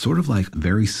 So it's sort of like a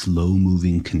very slow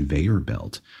moving conveyor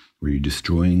belt where you're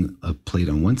destroying a plate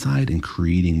on one side and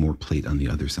creating more plate on the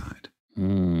other side.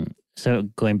 So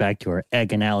going back to our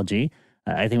egg analogy,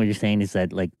 I think what you're saying is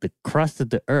that like the crust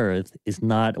of the Earth is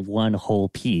not one whole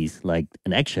piece like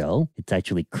an eggshell. It's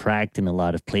actually cracked in a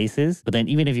lot of places. But then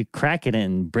even if you crack it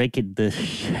and break the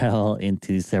shell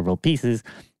into several pieces,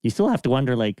 you still have to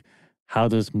wonder like how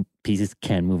those pieces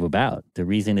can move about. The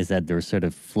reason is that they're sort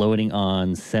of floating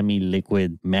on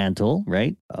semi-liquid mantle,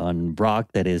 right? On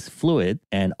rock that is fluid.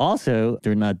 And also,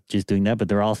 they're not just doing that, but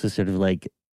they're also sort of like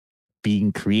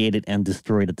being created and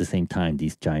destroyed at the same time,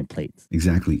 these giant plates.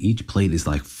 Exactly. Each plate is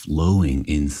like flowing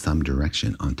in some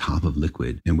direction on top of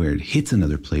liquid. And where it hits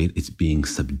another plate, it's being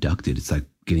subducted. It's like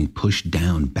getting pushed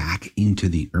down back into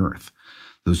the earth.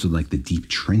 Those are like the deep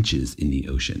trenches in the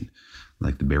ocean,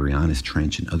 like the Marianas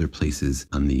Trench and other places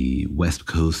on the west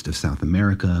coast of South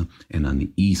America and on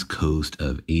the east coast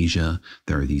of Asia.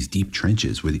 There are these deep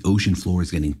trenches where the ocean floor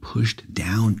is getting pushed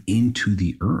down into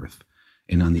the earth.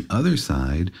 And on the other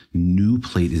side, new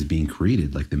plate is being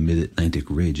created, like the Mid-Atlantic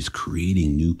Ridge is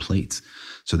creating new plates.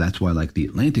 So that's why like the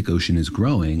Atlantic Ocean is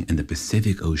growing and the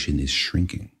Pacific Ocean is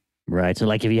shrinking. Right. So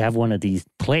like if you have one of these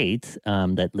plates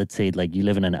that, let's say, like you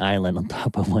live in an island on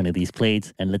top of one of these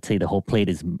plates, and let's say the whole plate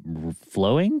is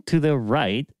flowing to the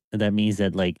right, that means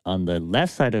that like on the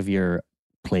left side of your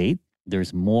plate,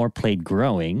 there's more plate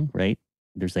growing, right?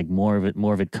 There's like more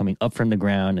of it coming up from the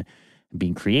ground,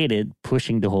 being created,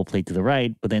 pushing the whole plate to the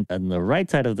right. But then on the right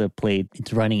side of the plate,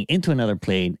 it's running into another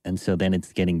plate. And so then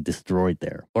it's getting destroyed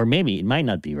there. Or maybe it might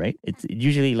not be, right? It's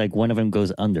usually like one of them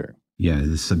goes under. Yeah,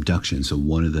 the subduction. So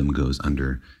one of them goes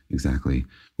under exactly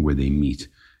where they meet.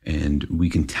 And we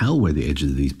can tell where the edges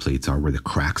of these plates are, where the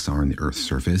cracks are in the Earth's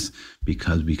surface,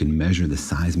 because we can measure the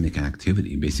seismic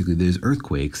activity. Basically, there's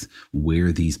earthquakes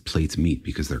where these plates meet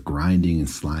because they're grinding and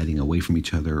sliding away from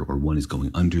each other, or one is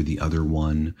going under the other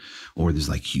one, or there's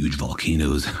like huge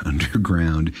volcanoes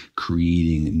underground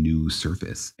creating new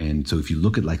surface. And so if you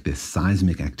look at like this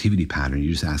seismic activity pattern,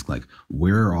 you just ask like,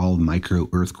 where are all micro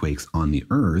earthquakes on the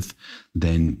Earth?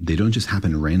 Then they don't just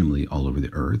happen randomly all over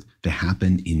the Earth. They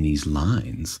happen in these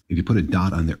lines. If you put a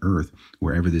dot on the Earth,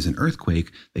 wherever there's an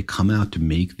earthquake, they come out to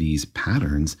make these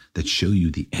patterns that show you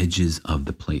the edges of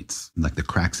the plates, like the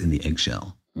cracks in the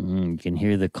eggshell. You can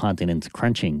hear the continents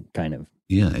crunching, kind of.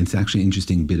 Yeah, it's actually an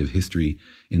interesting bit of history.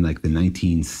 In like the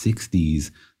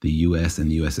 1960s, the US and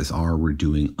the USSR were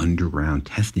doing underground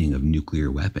testing of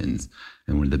nuclear weapons.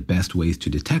 And one of the best ways to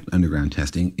detect underground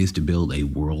testing is to build a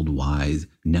worldwide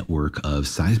network of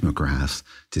seismographs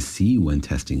to see when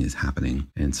testing is happening.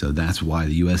 And so that's why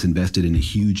the US invested in a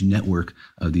huge network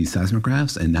of these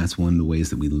seismographs. And that's one of the ways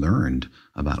that we learned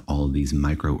about all of these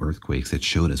micro earthquakes that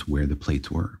showed us where the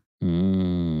plates were.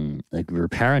 Like we were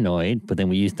paranoid, but then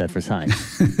we used that for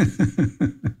science.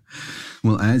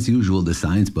 Well, as usual, the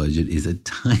science budget is a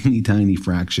tiny, tiny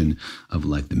fraction of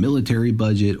like the military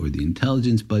budget or the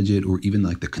intelligence budget or even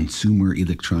like the consumer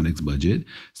electronics budget.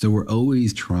 So we're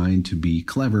always trying to be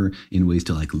clever in ways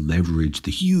to like leverage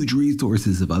the huge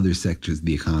resources of other sectors of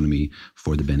the economy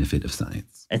for the benefit of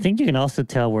science. I think you can also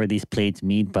tell where these plates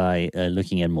meet by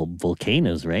looking at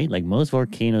volcanoes, right? Like most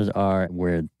volcanoes are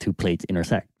where two plates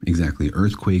intersect. Exactly.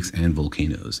 Earthquakes and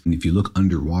volcanoes. And if you look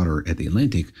underwater at the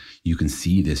Atlantic, you can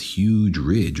see this huge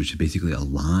ridge, which is basically a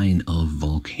line of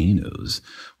volcanoes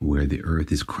where the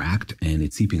earth is cracked and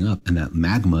it's seeping up. And that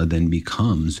magma then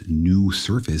becomes new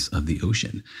surface of the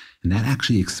ocean. And that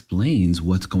actually explains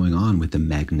what's going on with the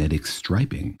magnetic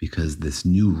striping, because this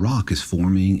new rock is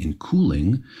forming and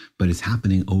cooling, but it's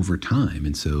happening over time.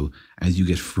 And so as you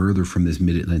get further from this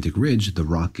mid-Atlantic ridge, the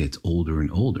rock gets older and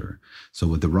older. So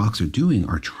what the rocks are doing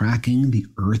are tracking the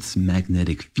Earth's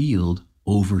magnetic field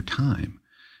over time.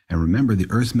 And remember, the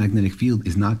Earth's magnetic field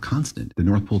is not constant. The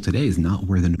North Pole today is not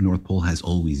where the North Pole has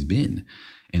always been.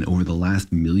 And over the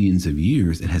last millions of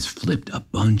years, it has flipped a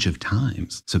bunch of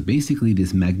times. So basically,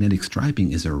 this magnetic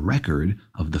striping is a record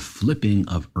of the flipping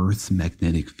of Earth's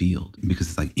magnetic field, because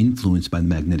it's like influenced by the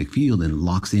magnetic field and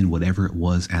locks in whatever it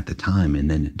was at the time and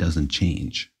then it doesn't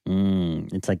change.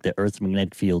 It's like the Earth's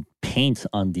magnetic field paints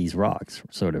on these rocks,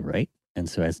 sort of, right? And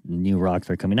so as new rocks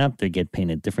are coming up, they get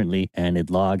painted differently, and it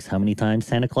logs how many times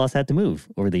Santa Claus had to move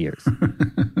over the years,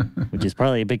 which is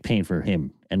probably a big pain for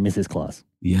him and Mrs. Claus.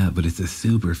 Yeah, but it's a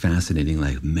super fascinating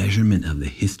like measurement of the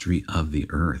history of the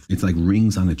Earth. It's like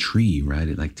rings on a tree, right?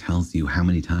 It like tells you how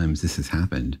many times this has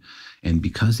happened. And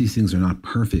because these things are not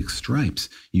perfect stripes,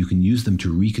 you can use them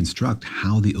to reconstruct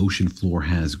how the ocean floor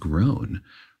has grown.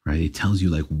 Right? It tells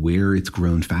you like where it's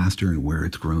grown faster and where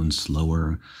it's grown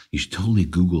slower. You should totally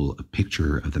Google a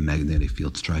picture of the magnetic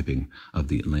field striping of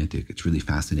the Atlantic. It's really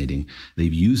fascinating.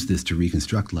 They've used this to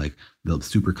reconstruct like the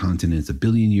supercontinents 1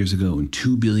 billion years ago and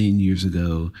 2 billion years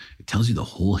ago. It tells you the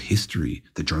whole history,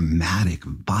 the dramatic,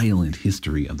 violent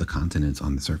history of the continents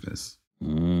on the surface.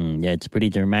 Yeah, it's pretty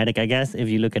dramatic, I guess, if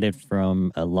you look at it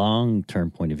from a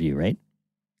long-term point of view, right?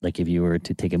 Like if you were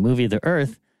to take a movie of the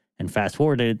Earth and fast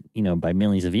forwarded, by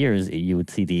millions of years, you would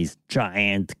see these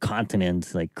giant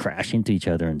continents like crash into each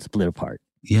other and split apart.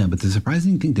 Yeah, but the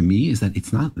surprising thing to me is that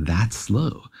it's not that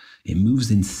slow. It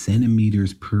moves in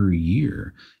centimeters per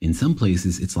year. In some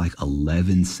places, it's like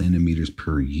 11 centimeters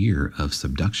per year of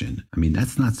subduction. I mean,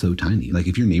 that's not so tiny. Like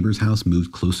if your neighbor's house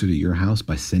moved closer to your house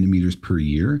by centimeters per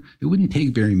year, it wouldn't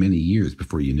take very many years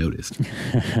before you noticed.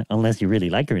 Unless you really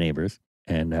like your neighbors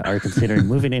and are considering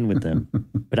moving in with them.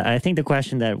 But I think the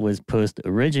question that was posed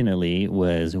originally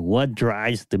was what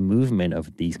drives the movement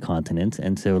of these continents?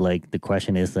 And so like the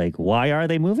question is like, why are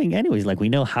they moving anyways? Like we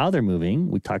know how they're moving.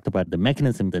 We talked about the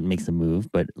mechanism that makes them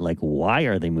move, but like why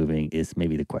are they moving is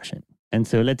maybe the question. And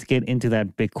so let's get into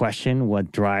that big question.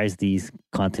 What drives these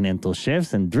continental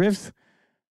shifts and drifts?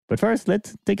 But first,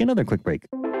 let's take another quick break.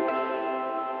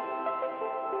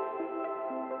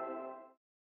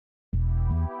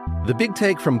 The Big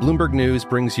Take from Bloomberg News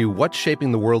brings you what's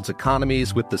shaping the world's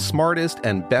economies with the smartest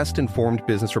and best-informed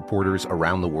business reporters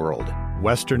around the world.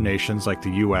 Western nations like the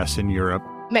U.S. and Europe.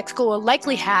 Mexico will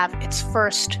likely have its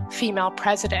first female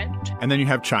president. And then you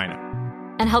have China.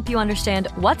 And help you understand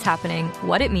what's happening,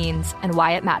 what it means, and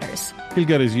why it matters. He'll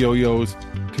get his yo-yos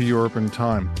to Europe in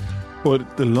time.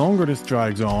 But the longer this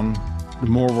drags on, the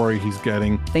more worried he's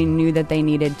getting. They knew that they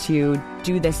needed to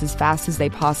do this as fast as they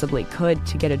possibly could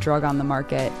to get a drug on the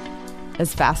market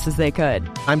as fast as they could.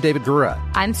 I'm David Gura.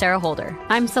 I'm Sarah Holder.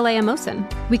 I'm Saleha Mohsin.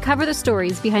 We cover the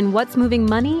stories behind what's moving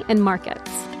money and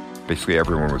markets. Basically,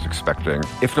 everyone was expecting,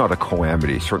 if not a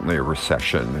calamity, certainly a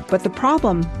recession. But the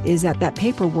problem is that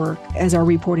paperwork, as our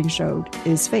reporting showed,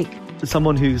 is fake. As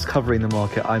someone who's covering the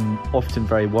market, I'm often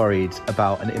very worried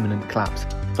about an imminent collapse.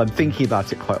 So I'm thinking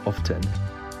about it quite often.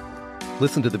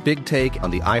 Listen to The Big Take on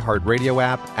the iHeartRadio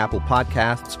app, Apple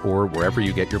Podcasts, or wherever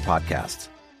you get your podcasts.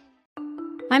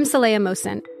 I'm Saleha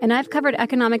Mohsin, and I've covered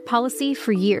economic policy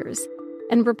for years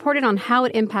and reported on how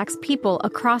it impacts people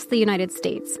across the United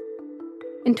States.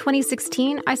 In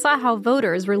 2016, I saw how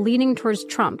voters were leaning towards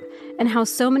Trump and how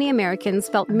so many Americans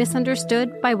felt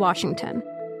misunderstood by Washington.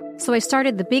 So I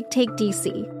started The Big Take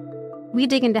DC. We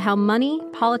dig into how money,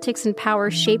 politics, and power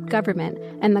shape government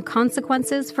and the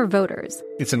consequences for voters.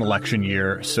 It's an election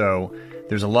year, so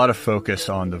there's a lot of focus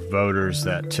on the voters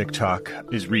that TikTok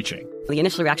is reaching. The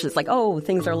initial reaction is like, oh,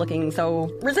 things are looking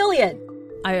so resilient.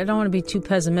 I don't want to be too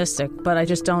pessimistic, but I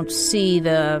just don't see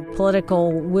the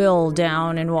political will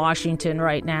down in Washington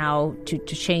right now to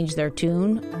change their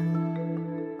tune.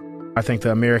 I think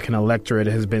the American electorate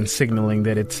has been signaling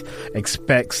that it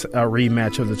expects a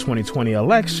rematch of the 2020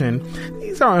 election.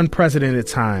 These are unprecedented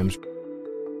times.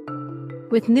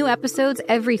 With new episodes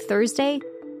every Thursday,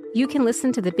 you can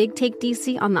listen to The Big Take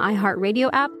DC on the iHeartRadio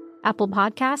app, Apple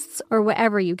Podcasts, or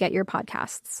wherever you get your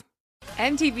podcasts.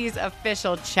 MTV's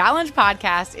official Challenge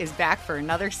podcast is back for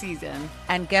another season.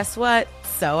 And guess what?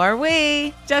 So are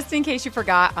we. Just in case you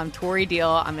forgot, I'm Tori Deal.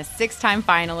 I'm a 6-time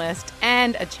finalist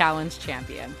and a Challenge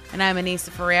champion. And I'm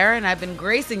Anissa Ferrer, and I've been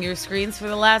gracing your screens for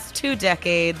the last 2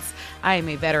 decades. I am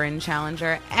a veteran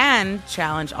challenger and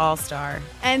Challenge All-Star.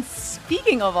 And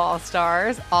speaking of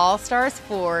All-Stars, All-Stars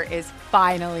 4 is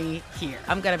finally here.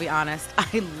 I'm going to be honest.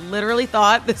 I literally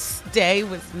thought this day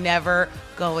was never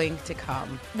going to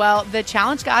come. Well, the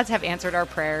Challenge gods have answered our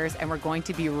prayers, and we're going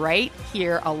to be right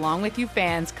here along with you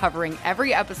fans covering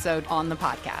every episode on the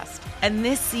podcast. And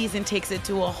this season takes it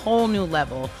to a whole new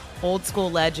level. Old school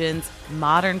legends,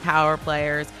 modern power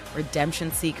players,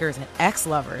 redemption seekers, and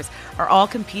ex-lovers are all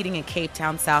competing in Cape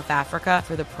Town, South Africa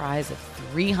for the prize of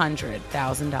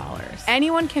 $300,000.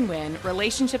 Anyone can win,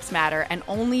 relationships matter, and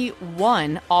only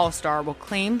one All-Star will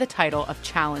claim the title of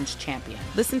Challenge champion.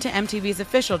 Listen to MTV's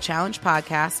official Challenge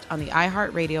podcast on the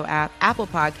iHeartRadio app, Apple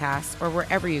Podcasts, or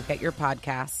wherever you get your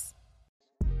podcasts.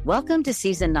 Welcome to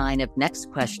Season 9 of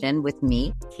Next Question with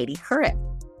me, Katie Couric.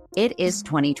 It is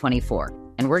 2024.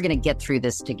 And we're going to get through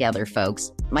this together,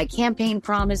 folks. My campaign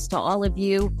promise to all of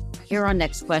you here on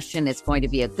Next Question is going to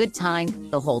be a good time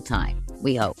the whole time,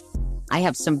 we hope. I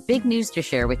have some big news to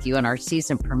share with you in our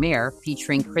season premiere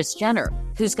featuring Kris Jenner,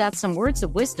 who's got some words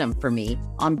of wisdom for me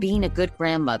on being a good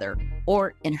grandmother,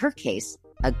 or in her case,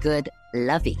 a good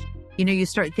lovey. You know, you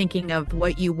start thinking of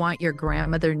what you want your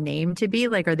grandmother name to be.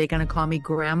 Like, are they going to call me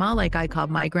grandma like I called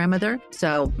my grandmother?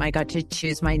 So I got to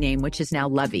choose my name, which is now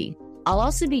Lovey. I'll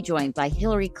also be joined by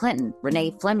Hillary Clinton,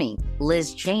 Renee Fleming,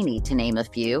 Liz Cheney, to name a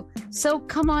few. So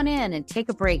come on in and take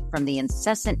a break from the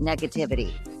incessant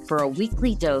negativity for a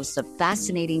weekly dose of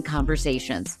fascinating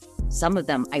conversations. Some of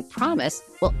them, I promise,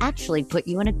 will actually put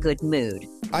you in a good mood.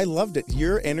 I loved it.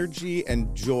 Your energy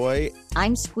and joy.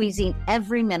 I'm squeezing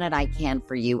every minute I can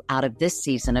for you out of this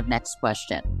season of Next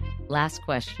Question. Last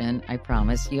question, I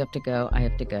promise. You have to go, I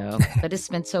have to go. But it's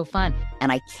been so fun,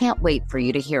 and I can't wait for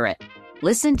you to hear it.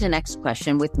 Listen to Next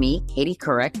Question with me, Katie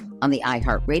Couric, on the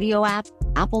iHeartRadio app,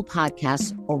 Apple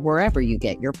Podcasts, or wherever you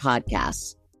get your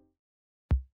podcasts.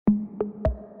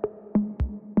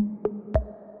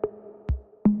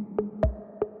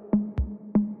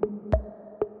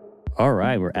 All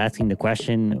right, we're asking the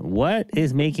question, what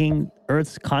is making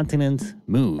Earth's continents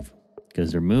move?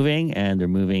 Because they're moving, and they're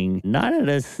moving not at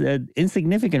an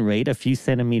insignificant rate, a few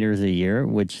centimeters a year,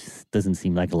 which doesn't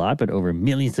seem like a lot, but over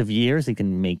millions of years, it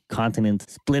can make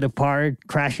continents split apart,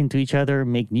 crash into each other,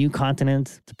 make new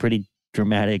continents. It's a pretty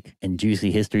dramatic and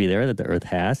juicy history there that the Earth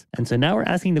has. And so now we're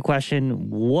asking the question,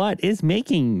 what is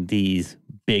making these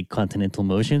big continental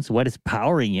motions? What is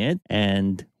powering it?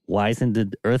 And why isn't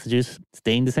the Earth just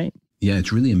staying the same? Yeah,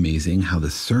 it's really amazing how the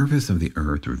surface of the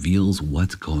Earth reveals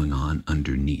what's going on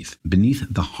underneath. Beneath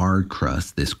the hard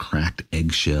crust, this cracked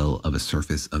eggshell of a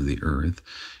surface of the Earth,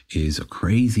 is a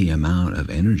crazy amount of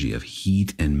energy, of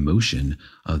heat and motion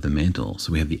of the mantle.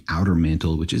 So we have the outer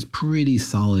mantle, which is pretty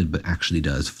solid, but actually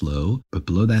does flow. But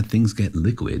below that, things get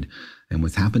liquid. And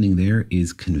what's happening there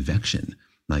is convection.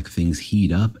 Like things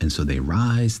heat up and so they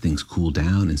rise, things cool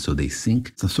down and so they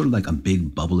sink. So sort of like a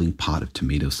big bubbling pot of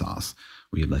tomato sauce,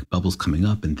 where you have like bubbles coming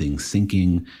up and things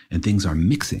sinking and things are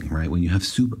mixing, right? When you have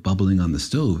soup bubbling on the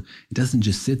stove, it doesn't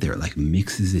just sit there, it like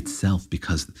mixes itself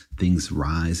because things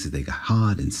rise as they get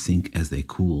hot and sink as they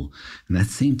cool. And that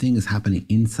same thing is happening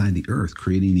inside the Earth,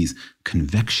 creating these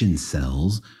convection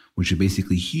cells, which are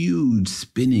basically huge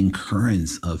spinning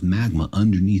currents of magma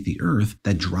underneath the Earth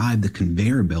that drive the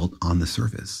conveyor belt on the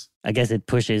surface. I guess it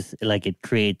pushes, like it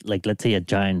creates, like let's say a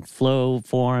giant flow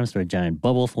forms or a giant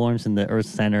bubble forms in the Earth's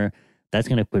center. That's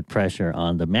going to put pressure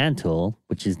on the mantle,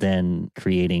 which is then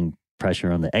creating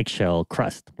pressure on the eggshell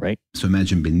crust, right? So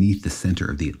imagine beneath the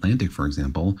center of the Atlantic, for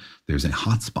example, there's a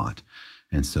hot spot.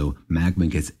 And so magma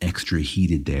gets extra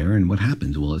heated there. And what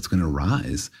happens? Well, it's going to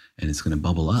rise and it's going to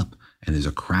bubble up. And there's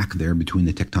a crack there between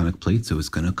the tectonic plates, so it's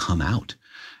going to come out.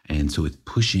 And so it's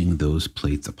pushing those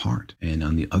plates apart. And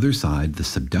on the other side, the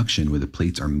subduction, where the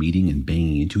plates are meeting and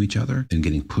banging into each other and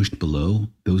getting pushed below,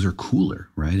 those are cooler,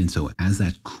 right? And so as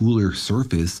that cooler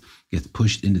surface gets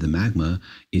pushed into the magma,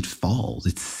 it falls,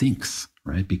 it sinks,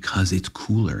 right? Because it's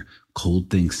cooler.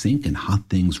 Cold things sink and hot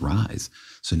things rise.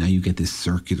 So now you get this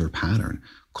circular pattern.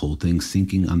 Cold things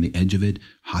sinking on the edge of it,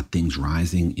 hot things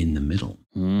rising in the middle.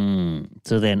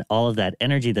 So then all of that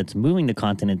energy that's moving the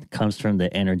continent comes from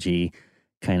the energy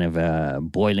kind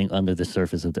of boiling under the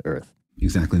surface of the Earth.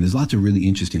 Exactly. And there's lots of really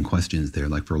interesting questions there.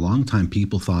 Like for a long time,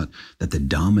 people thought that the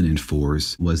dominant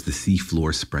force was the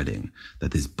seafloor spreading,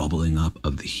 that this bubbling up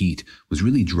of the heat was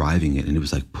really driving it. And it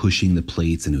was like pushing the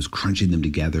plates and it was crunching them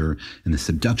together. And the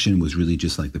subduction was really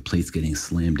just like the plates getting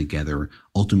slammed together,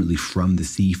 ultimately from the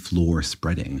seafloor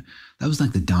spreading. That was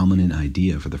like the dominant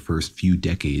idea for the first few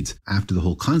decades after the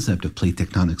whole concept of plate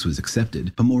tectonics was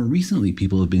accepted. But more recently,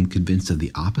 people have been convinced of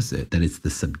the opposite, that it's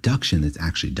the subduction that's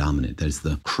actually dominant, that it's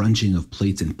the crunching of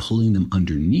plates and pulling them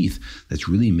underneath that's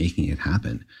really making it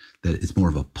happen, that it's more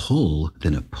of a pull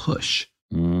than a push.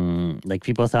 Like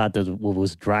people thought that what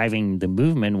was driving the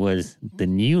movement was the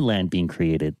new land being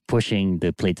created, pushing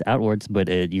the plates outwards. But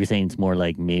you're saying it's more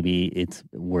like maybe it's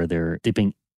where they're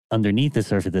dipping underneath the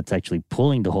surface that's actually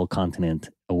pulling the whole continent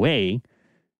away.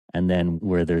 And then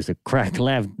where there's a crack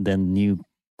left, then new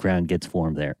ground gets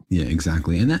formed there. Yeah,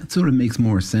 exactly. And that sort of makes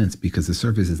more sense because the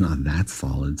surface is not that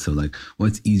solid. So like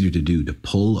what's easier to do, to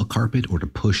pull a carpet or to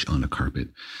push on a carpet?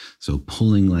 So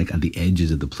pulling like at the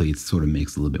edges of the plates sort of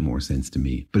makes a little bit more sense to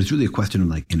me. But it's really a question of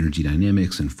like energy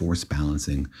dynamics and force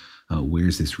balancing.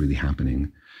 Where's this really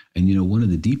happening? And, you know, one of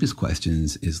the deepest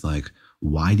questions is like,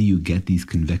 why do you get these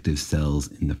convective cells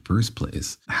in the first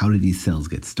place? How do these cells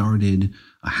get started?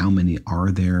 How many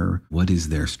are there? What is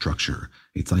their structure?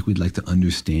 It's like we'd like to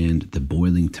understand the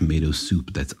boiling tomato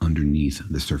soup that's underneath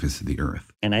the surface of the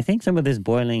Earth. And I think some of this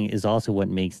boiling is also what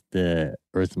makes the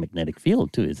Earth's magnetic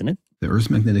field too, isn't it? The Earth's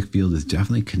magnetic field is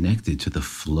definitely connected to the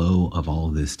flow of all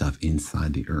of this stuff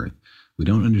inside the Earth. We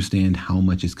don't understand how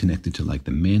much is connected to like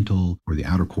the mantle or the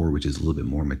outer core, which is a little bit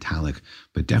more metallic,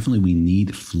 but definitely we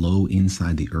need flow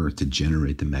inside the Earth to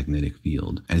generate the magnetic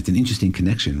field. And it's an interesting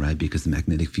connection, right? Because the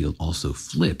magnetic field also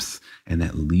flips and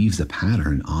that leaves a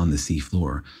pattern on the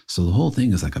seafloor. So the whole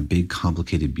thing is like a big,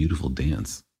 complicated, beautiful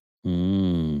dance.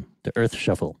 The Earth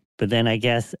shuffle. But then I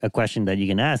guess a question that you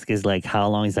can ask is like, how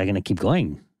long is that going to keep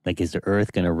going? Like, is the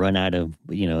Earth going to run out of,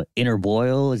 inner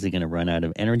boil? Is it going to run out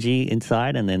of energy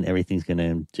inside and then everything's going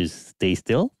to just stay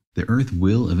still? The Earth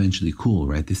will eventually cool,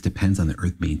 right? This depends on the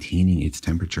Earth maintaining its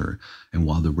temperature. And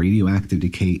while the radioactive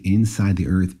decay inside the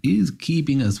Earth is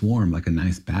keeping us warm like a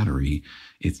nice battery,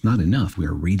 it's not enough. We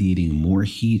are radiating more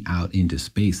heat out into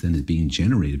space than is being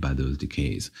generated by those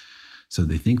decays. So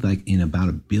they think like in about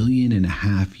 1.5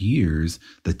 billion years,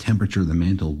 the temperature of the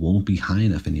mantle won't be high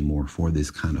enough anymore for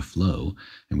this kind of flow.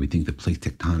 And we think the plate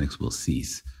tectonics will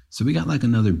cease. So we got like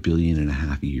another 1.5 billion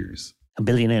years. 1.5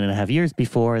 billion years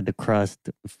before the crust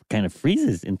kind of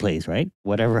freezes in place, right?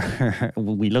 Whatever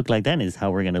we look like then is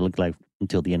how we're going to look like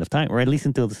until the end of time, or at least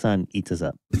until the sun eats us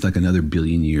up. It's like another 1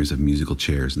 billion years of musical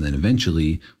chairs, and then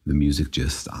eventually the music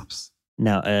just stops.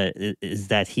 Now, is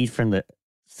that heat from the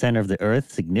center of the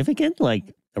Earth significant?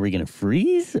 Like, are we going to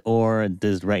freeze, or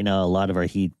does right now a lot of our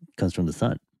heat comes from the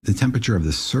sun? The temperature of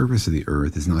the surface of the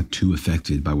Earth is not too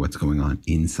affected by what's going on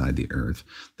inside the Earth.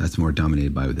 That's more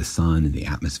dominated by the sun and the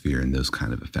atmosphere and those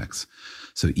kind of effects.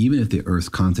 So even if the Earth's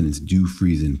continents do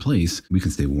freeze in place, we can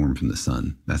stay warm from the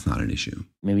sun. That's not an issue.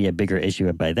 Maybe a bigger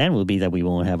issue by then will be that we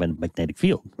won't have a magnetic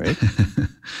field, right?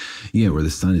 Yeah, where the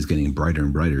sun is getting brighter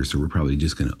and brighter, so we're probably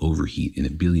just going to overheat. In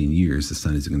 1 billion years, the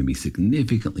sun is going to be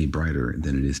significantly brighter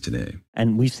than it is today.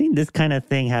 And we've seen this kind of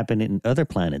thing happen in other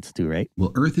planets too, right?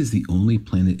 Well, Earth is the only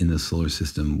planet in the solar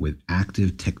system with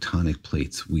active tectonic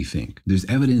plates, we think. There's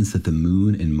evidence that the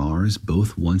Moon and Mars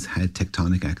both once had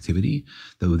tectonic activity,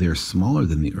 though they're smaller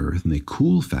than the Earth and they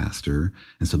cool faster,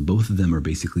 and so both of them are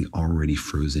basically already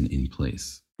frozen in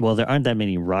place. Well, there aren't that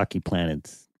many rocky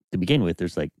planets to begin with.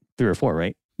 There's like 3 or 4,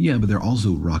 right? Yeah, but there are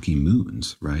also rocky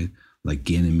moons, right? Like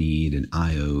Ganymede and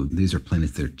Io. These are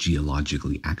planets that are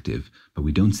geologically active, but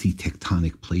we don't see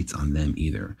tectonic plates on them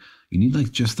either. You need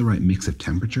like just the right mix of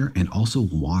temperature and also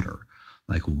water.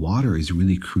 Like water is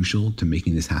really crucial to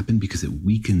making this happen because it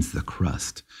weakens the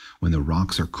crust. When the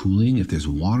rocks are cooling, if there's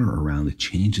water around, it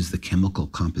changes the chemical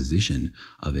composition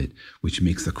of it, which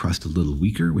makes the crust a little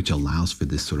weaker, which allows for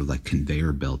this sort of like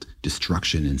conveyor belt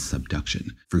destruction and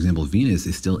subduction. For example, Venus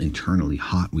is still internally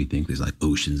hot. We think there's like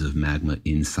oceans of magma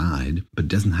inside, but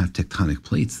doesn't have tectonic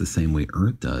plates the same way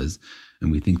Earth does.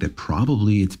 And we think that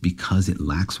probably it's because it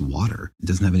lacks water. It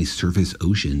doesn't have any surface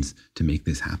oceans to make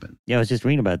this happen. Yeah, I was just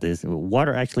reading about this.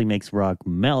 Water actually makes rock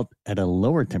melt at a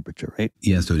lower temperature, right?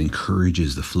 Yeah, so it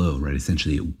encourages the flow, right?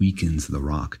 Essentially, it weakens the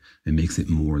rock and makes it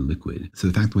more liquid. So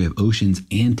the fact that we have oceans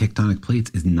and tectonic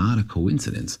plates is not a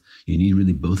coincidence. You need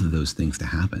really both of those things to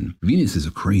happen. Venus is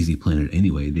a crazy planet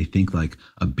anyway. They think like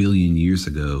 1 billion years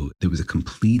ago, there was a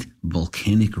complete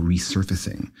volcanic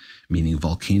resurfacing, meaning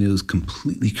volcanoes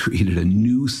completely created a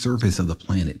new surface of the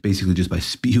planet, basically just by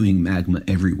spewing magma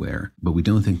everywhere. But we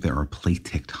don't think there are plate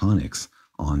tectonics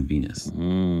on Venus.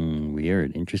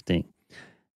 Weird. Interesting.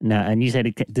 Now, and you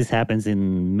said this happens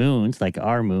in moons, like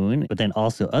our moon, but then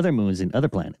also other moons in other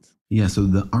planets. Yeah,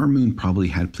 so our moon probably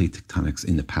had plate tectonics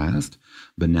in the past,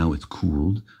 but now it's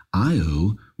cooled.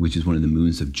 Io, which is one of the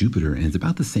moons of Jupiter, and it's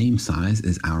about the same size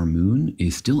as our moon,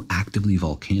 is still actively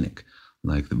volcanic.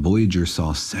 Like the Voyager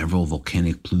saw several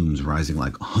volcanic plumes rising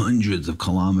like hundreds of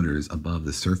kilometers above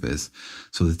the surface.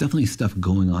 So there's definitely stuff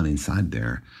going on inside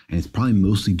there. And it's probably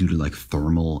mostly due to like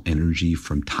thermal energy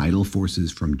from tidal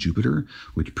forces from Jupiter,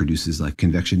 which produces like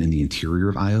convection in the interior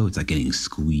of Io. It's like getting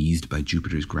squeezed by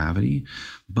Jupiter's gravity.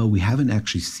 But we haven't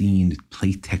actually seen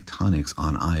plate tectonics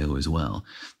on Io as well.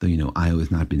 Though, you know, Io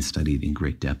has not been studied in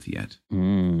great depth yet.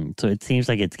 So it seems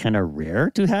like it's kind of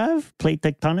rare to have plate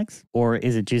tectonics? Or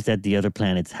is it just that the other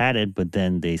planets had it, but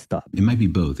then they stopped? It might be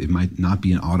both. It might not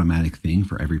be an automatic thing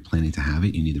for every planet to have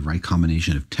it. You need the right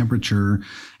combination of temperature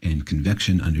and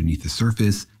convection underneath the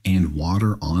surface and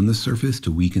water on the surface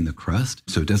to weaken the crust.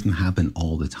 So it doesn't happen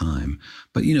all the time.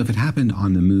 But, you know, if it happened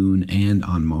on the moon and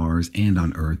on Mars and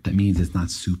on Earth, that means it's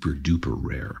not super duper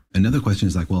rare. Another question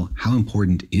is like, well, how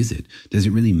important is it? Does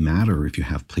it really matter if you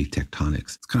have plate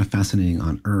tectonics? It's kind of fascinating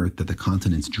on Earth that the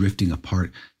continents drifting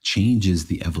apart changes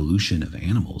the evolution of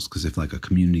animals. Because if like a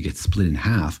community gets split in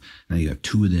half, now you have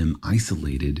 2 of them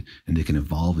isolated and they can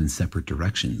evolve in separate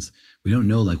directions. We don't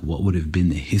know like what would have been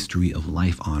the history of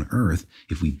life on Earth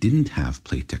if we didn't have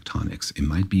plate tectonics. It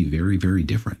might be very, very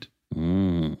different.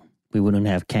 We wouldn't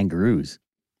have kangaroos.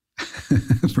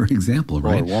 For example,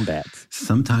 right? Or wombats.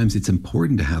 Sometimes it's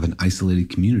important to have an isolated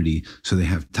community so they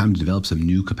have time to develop some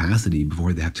new capacity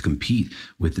before they have to compete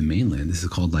with the mainland. This is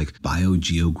called like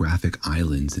biogeographic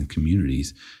islands and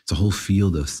communities. It's a whole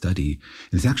field of study.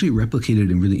 And it's actually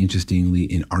replicated and really interestingly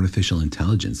in artificial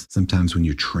intelligence. Sometimes when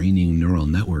you're training neural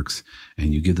networks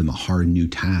and you give them a hard new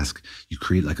task, you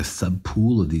create like a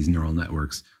subpool of these neural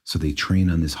networks. So they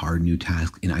train on this hard new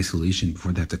task in isolation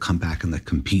before they have to come back and like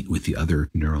compete with the other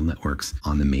neural networks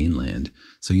on the mainland.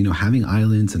 So, having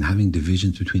islands and having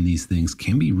divisions between these things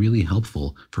can be really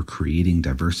helpful for creating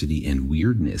diversity and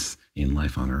weirdness in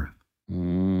life on Earth.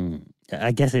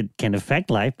 I guess it can affect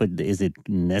life, but is it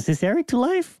necessary to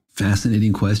life?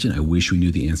 Fascinating question. I wish we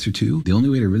knew the answer to. The only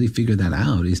way to really figure that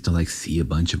out is to see a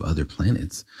bunch of other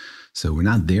planets. So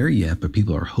we're not there yet, but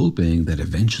people are hoping that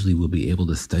eventually we'll be able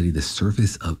to study the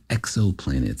surface of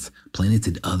exoplanets, planets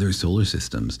in other solar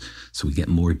systems. So we get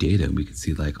more data and we can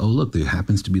see oh, look, there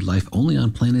happens to be life only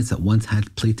on planets that once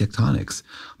had plate tectonics.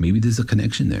 Maybe there's a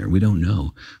connection there. We don't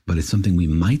know, but it's something we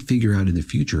might figure out in the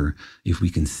future if we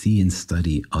can see and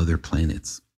study other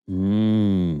planets.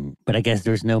 But I guess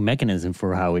there's no mechanism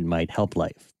for how it might help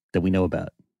life that we know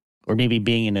about. Or maybe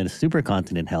being in a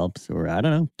supercontinent helps, or I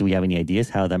don't know. Do we have any ideas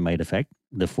how that might affect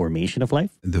the formation of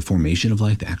life? The formation of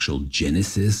life, the actual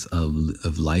genesis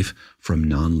of life from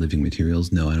non-living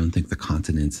materials? No, I don't think the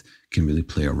continents can really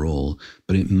play a role,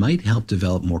 but it might help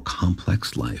develop more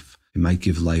complex life. It might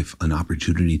give life an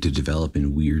opportunity to develop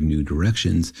in weird new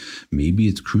directions. Maybe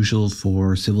it's crucial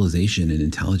for civilization and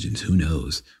intelligence. Who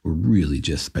knows? We're really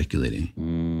just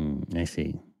speculating. I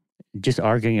see. Just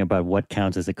arguing about what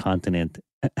counts as a continent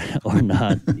or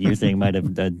not, you're saying might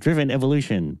have driven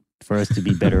evolution for us to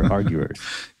be better arguers.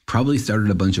 Probably started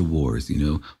a bunch of wars.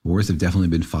 Wars have definitely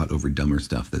been fought over dumber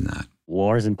stuff than that.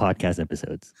 Wars and podcast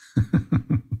episodes.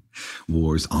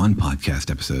 Wars on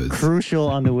podcast episodes. Crucial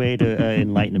on the way to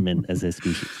enlightenment as a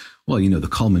species. Well, the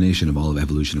culmination of all of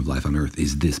evolution of life on Earth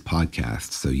is this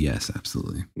podcast. So yes,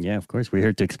 absolutely. Yeah, of course. We're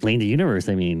here to explain the universe.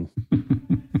 I mean,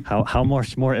 how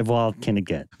much more evolved can it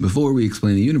get? Before we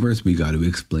explain the universe, we got to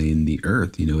explain the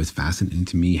Earth. It's fascinating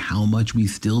to me how much we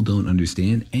still don't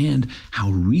understand and how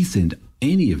recent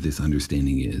any of this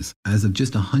understanding is. As of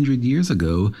just 100 years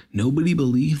ago, nobody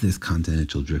believed this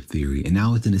continental drift theory, and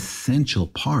now it's an essential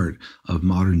part of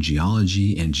modern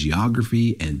geology and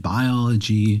geography and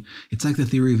biology. It's like the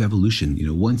theory of evolution.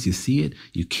 Once you see it,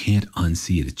 you can't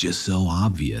unsee it. It's just so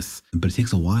obvious. But it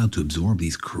takes a while to absorb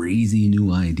these crazy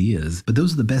new ideas. But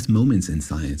those are the best moments in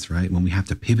science, right? When we have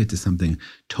to pivot to something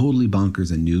totally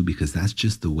bonkers and new because that's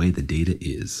just the way the data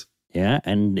is. Yeah,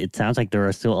 and it sounds like there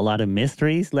are still a lot of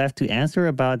mysteries left to answer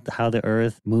about how the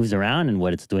Earth moves around and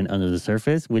what it's doing under the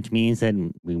surface, which means that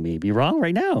we may be wrong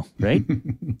right now, right?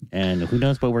 And who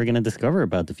knows what we're going to discover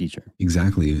about the future.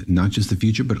 Exactly. Not just the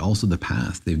future, but also the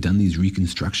past. They've done these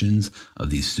reconstructions of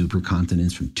these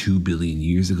supercontinents from 2 billion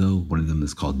years ago. One of them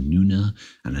is called Nuna,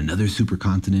 and another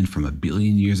supercontinent from 1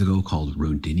 billion years ago called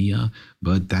Rodinia.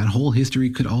 But that whole history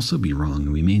could also be wrong,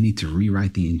 and we may need to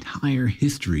rewrite the entire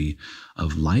history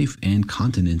of life and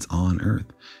continents on Earth.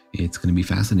 It's going to be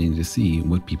fascinating to see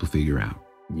what people figure out.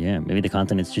 Yeah, maybe the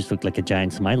continents just looked like a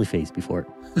giant smiley face before.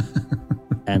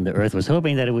 And the Earth was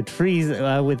hoping that it would freeze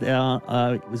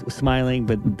with smiling,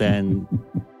 but then,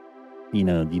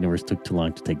 the universe took too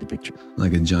long to take the picture.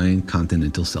 Like a giant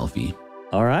continental selfie.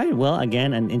 All right. Well,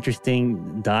 again, an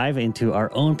interesting dive into our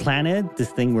own planet, this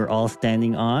thing we're all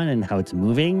standing on and how it's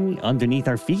moving underneath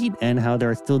our feet and how there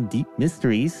are still deep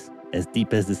mysteries, as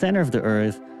deep as the center of the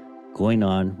Earth, going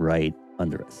on right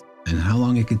under us. And how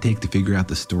long it could take to figure out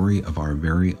the story of our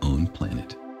very own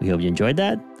planet. We hope you enjoyed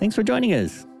that. Thanks for joining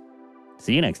us.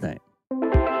 See you next time.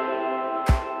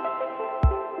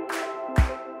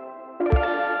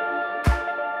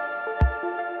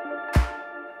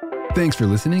 Thanks for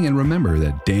listening, and remember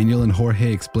that Daniel and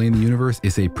Jorge Explain the Universe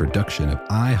is a production of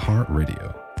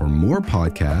iHeartRadio. For more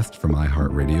podcasts from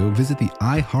iHeartRadio, visit the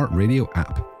iHeartRadio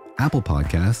app, Apple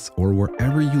Podcasts, or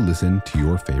wherever you listen to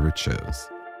your favorite shows.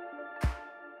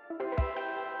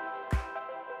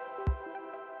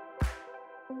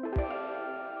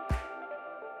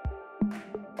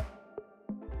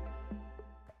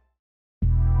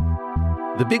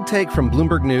 The Big Take from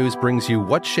Bloomberg News brings you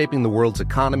what's shaping the world's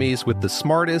economies with the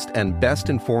smartest and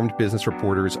best-informed business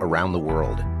reporters around the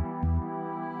world.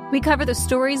 We cover the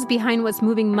stories behind what's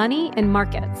moving money and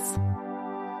markets,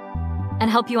 and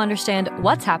help you understand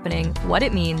what's happening, what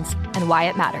it means, and why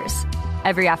it matters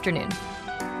every afternoon.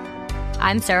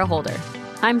 I'm Sarah Holder.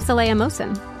 I'm Saleha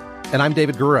Mohsin. And I'm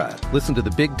David Gura. Listen to The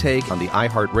Big Take on the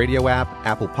iHeartRadio app,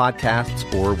 Apple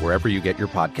Podcasts, or wherever you get your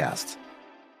podcasts.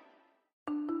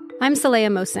 I'm Saleha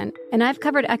Mohsin, and I've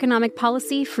covered economic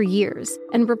policy for years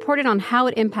and reported on how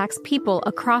it impacts people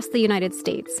across the United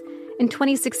States. In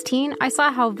 2016, I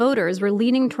saw how voters were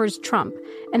leaning towards Trump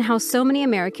and how so many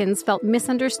Americans felt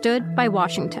misunderstood by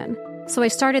Washington. So I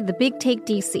started The Big Take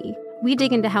DC. We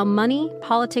dig into how money,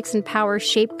 politics, and power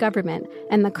shape government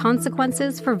and the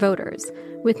consequences for voters.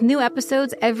 With new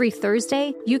episodes every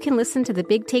Thursday, you can listen to The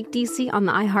Big Take DC on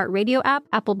the iHeartRadio app,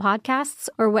 Apple Podcasts,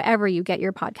 or wherever you get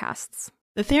your podcasts.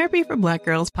 The Therapy for Black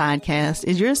Girls podcast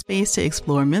is your space to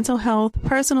explore mental health,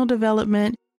 personal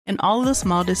development, and all of the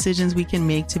small decisions we can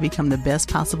make to become the best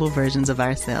possible versions of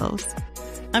ourselves.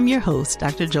 I'm your host,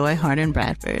 Dr. Joy Harden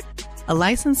Bradford, a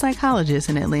licensed psychologist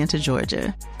in Atlanta,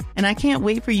 Georgia, and I can't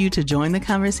wait for you to join the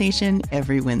conversation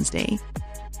every Wednesday.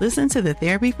 Listen to the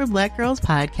Therapy for Black Girls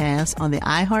podcast on the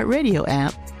iHeartRadio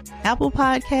app, Apple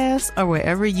Podcasts, or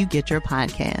wherever you get your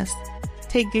podcasts.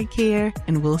 Take good care,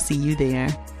 and we'll see you there.